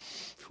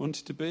 if you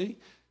wanted to be.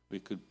 We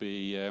could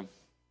be a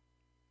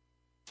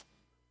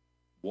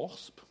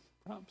wasp,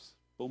 perhaps.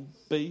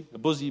 Bee, a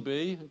buzzy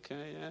bee.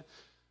 Okay,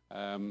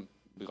 yeah.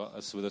 We got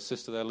us with a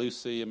sister there,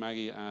 Lucy and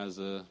Maggie, as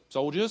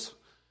soldiers.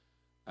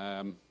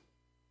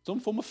 Some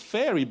form of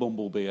fairy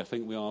bumblebee, I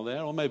think we are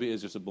there, or maybe it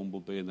is just a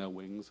bumblebee in their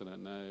wings. I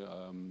don't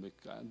know.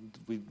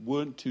 We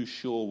weren't too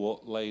sure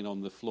what laying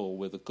on the floor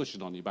with a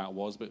cushion on your back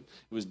was, but it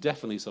was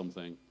definitely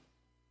something.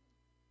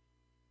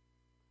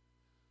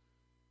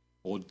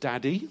 Or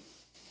Daddy,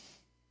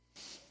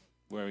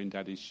 wearing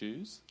Daddy's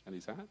shoes and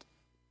his hat.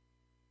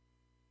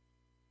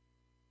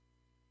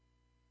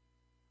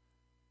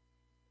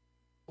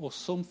 Or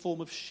some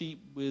form of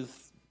sheep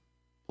with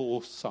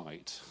poor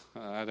sight.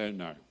 I don't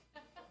know.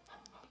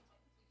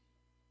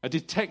 A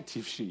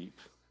detective sheep.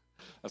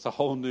 That's a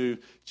whole new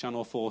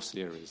Channel 4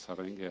 series, I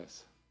think,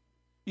 yes.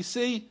 You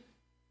see,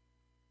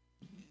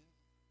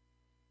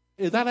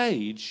 at that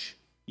age,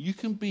 you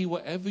can be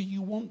whatever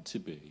you want to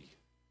be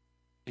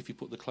if you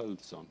put the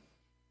clothes on.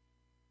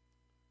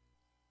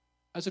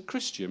 As a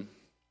Christian,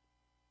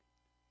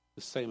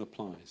 the same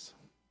applies.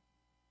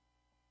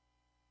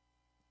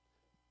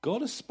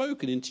 God has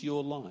spoken into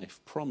your life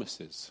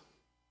promises,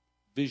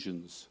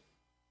 visions,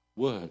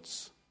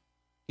 words.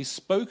 He's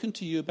spoken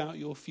to you about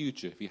your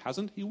future. If he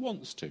hasn't, he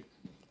wants to.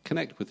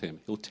 Connect with him.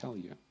 He'll tell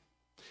you.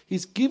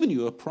 He's given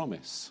you a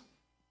promise.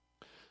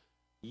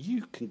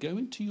 You can go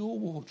into your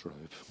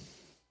wardrobe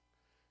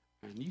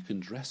and you can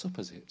dress up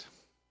as it.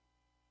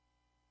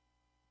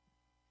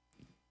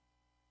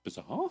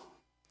 Bizarre?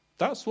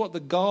 That's what the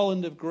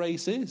garland of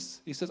grace is.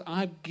 He says,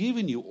 I've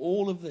given you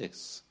all of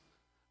this.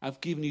 I've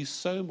given you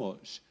so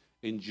much.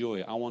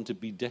 Enjoy it. I want to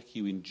bedeck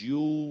you in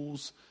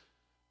jewels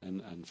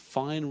and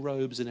fine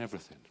robes and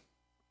everything.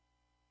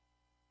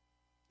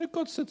 If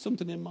God said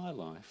something in my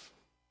life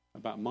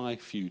about my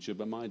future,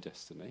 about my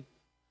destiny,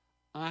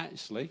 I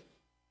actually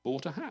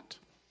bought a hat.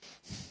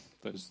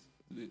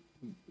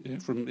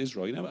 From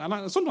Israel,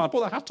 and sometimes I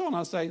put that hat on,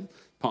 I say,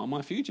 part of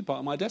my future, part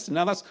of my destiny.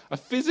 Now that's a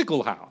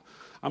physical hat.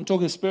 I'm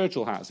talking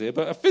spiritual hats here,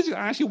 but a physical,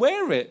 I actually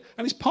wear it,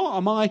 and it's part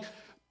of my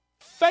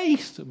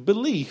faith,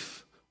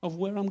 belief of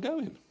where I'm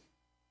going.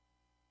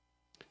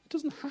 It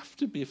doesn't have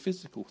to be a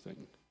physical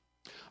thing.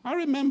 I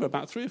remember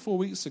about 3 or 4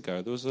 weeks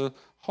ago, there was a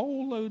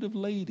whole load of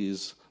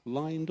ladies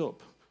lined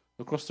up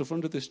across the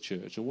front of this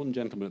church, and one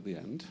gentleman at the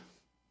end.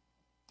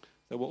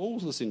 There were all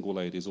the single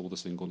ladies there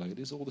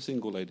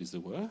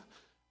were,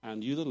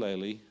 and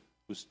Eulalie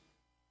was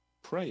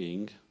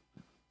praying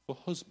for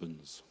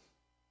husbands.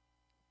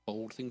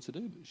 Bold thing to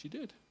do, but she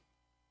did.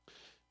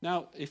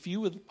 Now, if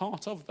you were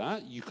part of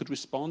that, you could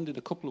respond in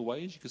a couple of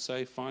ways. You could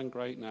say, fine,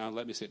 great, now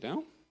let me sit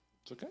down.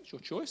 It's okay, it's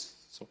your choice.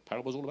 That's what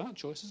parable's all about,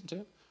 choice, isn't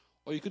it?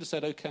 Or you could have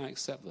said, okay, I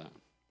accept that.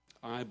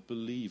 I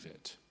believe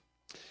it.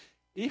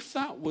 If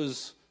that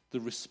was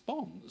the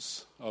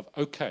response of,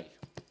 okay,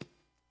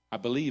 I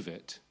believe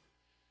it,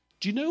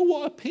 do you know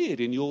what appeared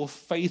in your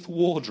faith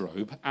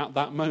wardrobe at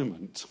that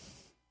moment?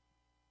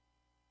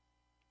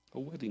 A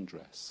wedding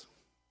dress.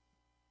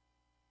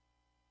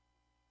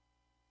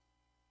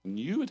 And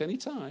you, at any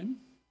time,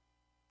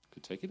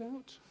 could take it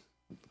out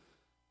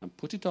and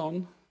put it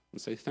on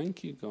and say,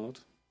 thank you, God,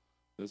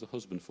 there's a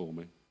husband for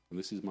me, and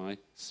this is my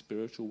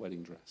spiritual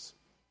wedding dress.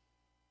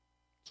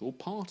 It's all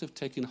part of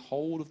taking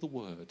hold of the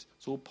word.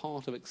 It's all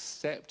part of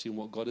accepting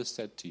what God has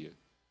said to you.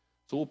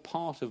 It's all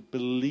part of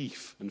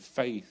belief and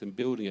faith and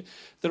building it.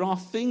 There are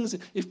things,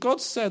 if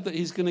God said that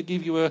he's going to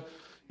give you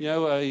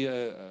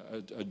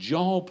a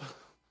job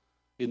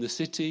in the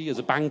city as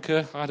a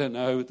banker, I don't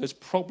know, there's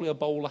probably a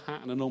bowler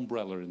hat and an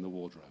umbrella in the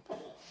wardrobe.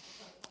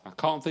 I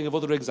can't think of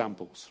other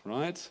examples,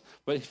 right?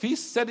 But if he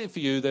said it for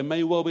you, there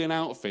may well be an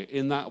outfit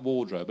in that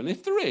wardrobe. And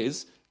if there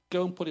is,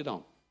 go and put it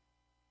on.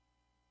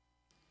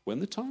 When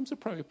the time's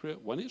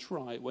appropriate, when it's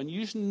right, when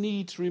you just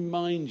need to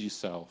remind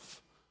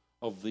yourself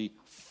of the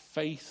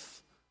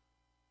faith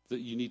that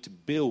you need to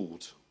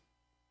build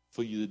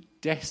for the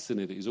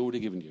destiny that he's already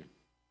given you.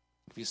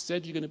 If you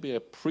said you're going to be a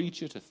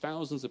preacher to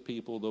thousands of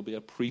people, there'll be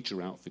a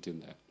preacher outfit in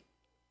there.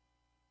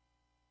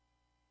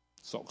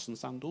 Socks and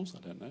sandals,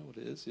 I don't know what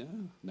it is, yeah.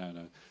 No.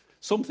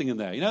 Something in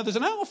there. There's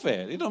an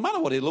outfit. It doesn't matter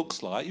what it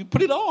looks like. You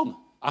put it on.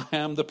 I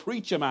am the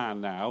preacher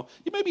man now.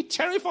 You may be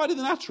terrified in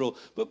the natural,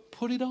 but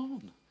put it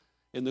on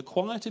in the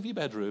quiet of your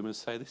bedroom and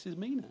say, this is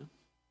me now.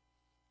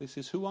 This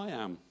is who I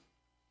am.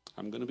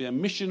 I'm going to be a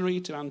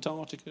missionary to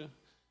Antarctica.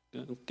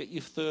 Get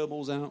your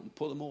thermals out and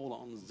put them all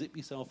on. Zip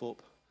yourself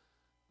up.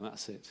 And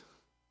that's it.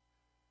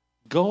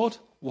 God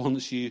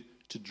wants you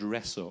to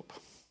dress up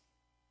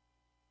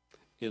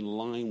in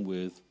line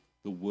with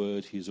the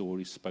word he's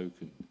already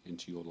spoken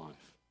into your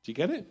life. Do you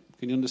get it?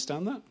 Can you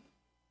understand that?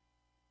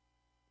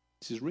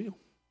 This is real.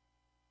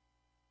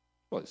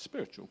 Well, it's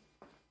spiritual,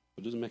 but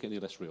it doesn't make it any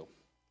less real.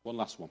 One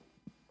last one.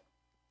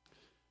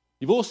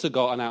 You've also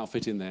got an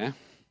outfit in there,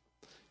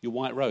 your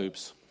white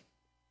robes.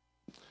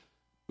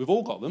 We've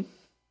all got them.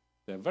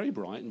 They're very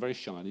bright and very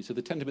shiny, so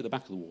they tend to be at the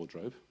back of the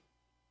wardrobe.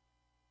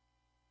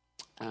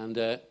 And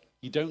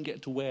you don't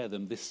get to wear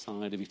them this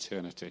side of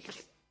eternity.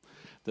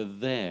 They're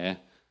there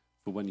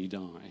for when you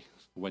die,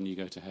 when you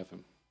go to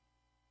heaven.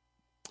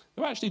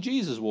 Though actually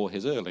Jesus wore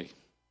his early.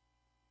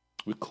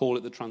 We call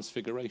it the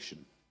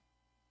transfiguration.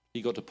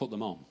 He got to put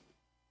them on,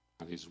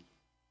 and his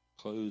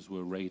clothes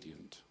were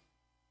radiant.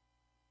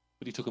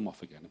 But he took them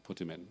off again and put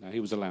them in. Now, he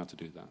was allowed to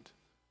do that.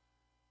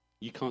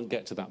 You can't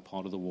get to that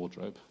part of the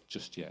wardrobe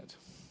just yet.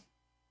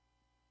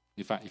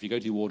 In fact, if you go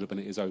to your wardrobe and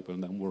it is open,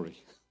 then worry.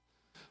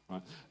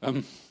 Right?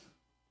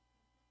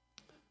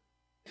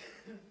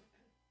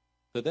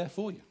 They're there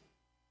for you.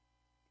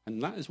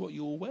 And that is what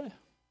you will wear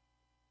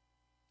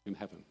in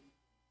heaven.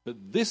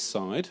 But this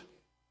side,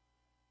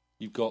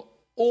 you've got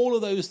all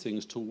of those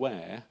things to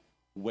wear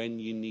when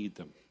you need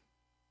them.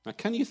 Now,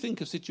 can you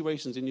think of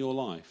situations in your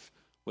life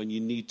when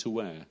you need to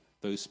wear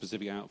those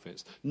specific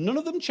outfits? None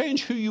of them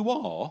change who you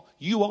are.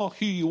 You are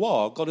who you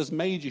are. God has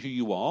made you who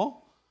you are,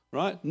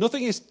 right?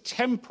 Nothing is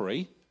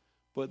temporary,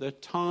 but there are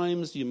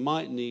times you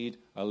might need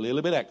a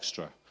little bit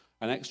extra.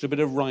 an extra bit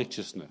of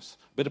righteousness,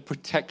 a bit of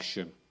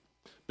protection,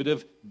 a bit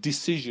of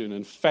decision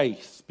and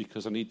faith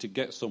because I need to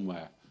get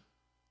somewhere,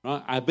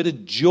 right? A bit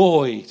of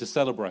joy to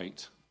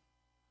celebrate.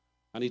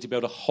 I need to be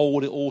able to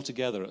hold it all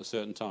together at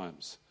certain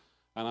times.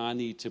 And I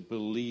need to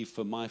believe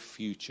for my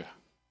future.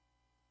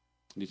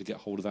 I need to get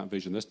hold of that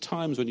vision. There's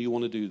times when you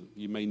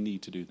may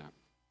need to do that.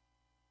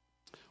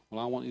 Well,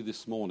 I want you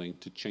this morning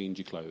to change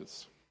your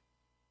clothes.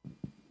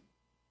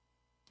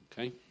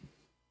 Okay?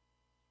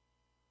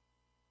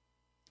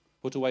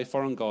 Put away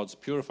foreign gods,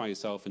 purify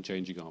yourself, and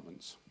change your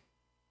garments.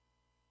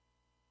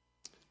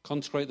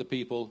 Consecrate the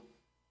people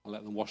and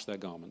let them wash their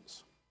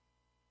garments.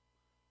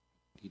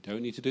 You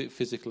don't need to do it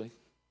physically,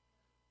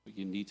 but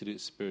you need to do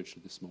it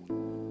spiritually this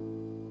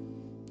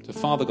morning. So,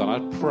 Father God,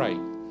 I pray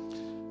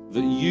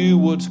that you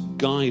would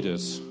guide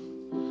us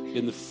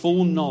in the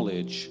full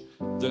knowledge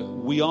that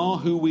we are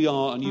who we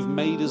are and you've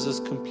made us as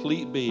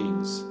complete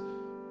beings,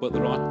 but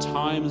there are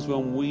times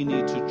when we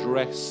need to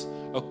dress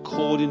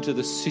according to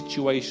the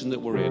situation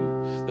that we're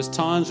in. There's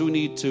times we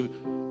need to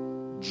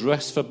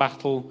dress for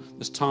battle.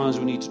 There's times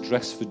we need to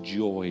dress for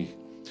joy.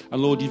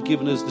 And Lord, you've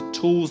given us the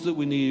tools that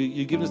we need.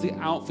 You've given us the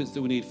outfits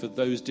that we need for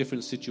those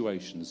different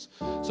situations.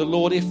 So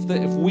Lord, if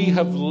we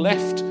have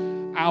left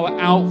our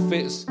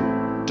outfits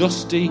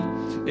dusty,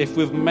 if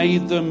we've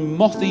made them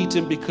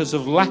moth-eaten because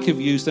of lack of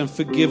use, then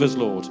forgive us,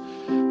 Lord.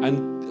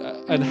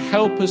 And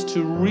help us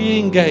to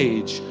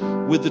re-engage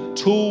with the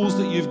tools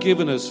that you've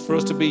given us for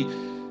us to be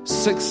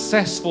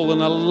successful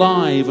and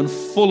alive and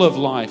full of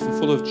life and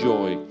full of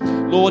joy.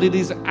 Lord, it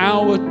is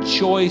our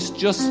choice,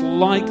 just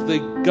like the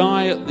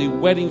guy at the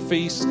wedding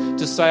feast,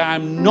 to say,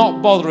 I'm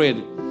not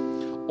bothering.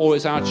 Or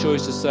it's our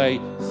choice to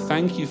say,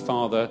 thank you,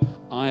 Father,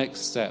 I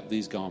accept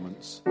these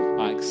garments.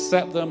 I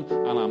accept them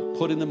and I'm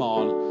putting them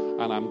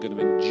on and I'm going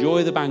to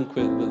enjoy the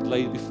banquet that's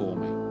laid before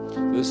me.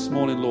 This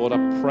morning, Lord,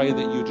 I pray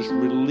that you just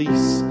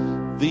release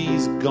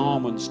these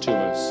garments to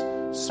us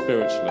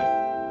spiritually.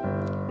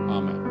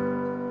 Amen.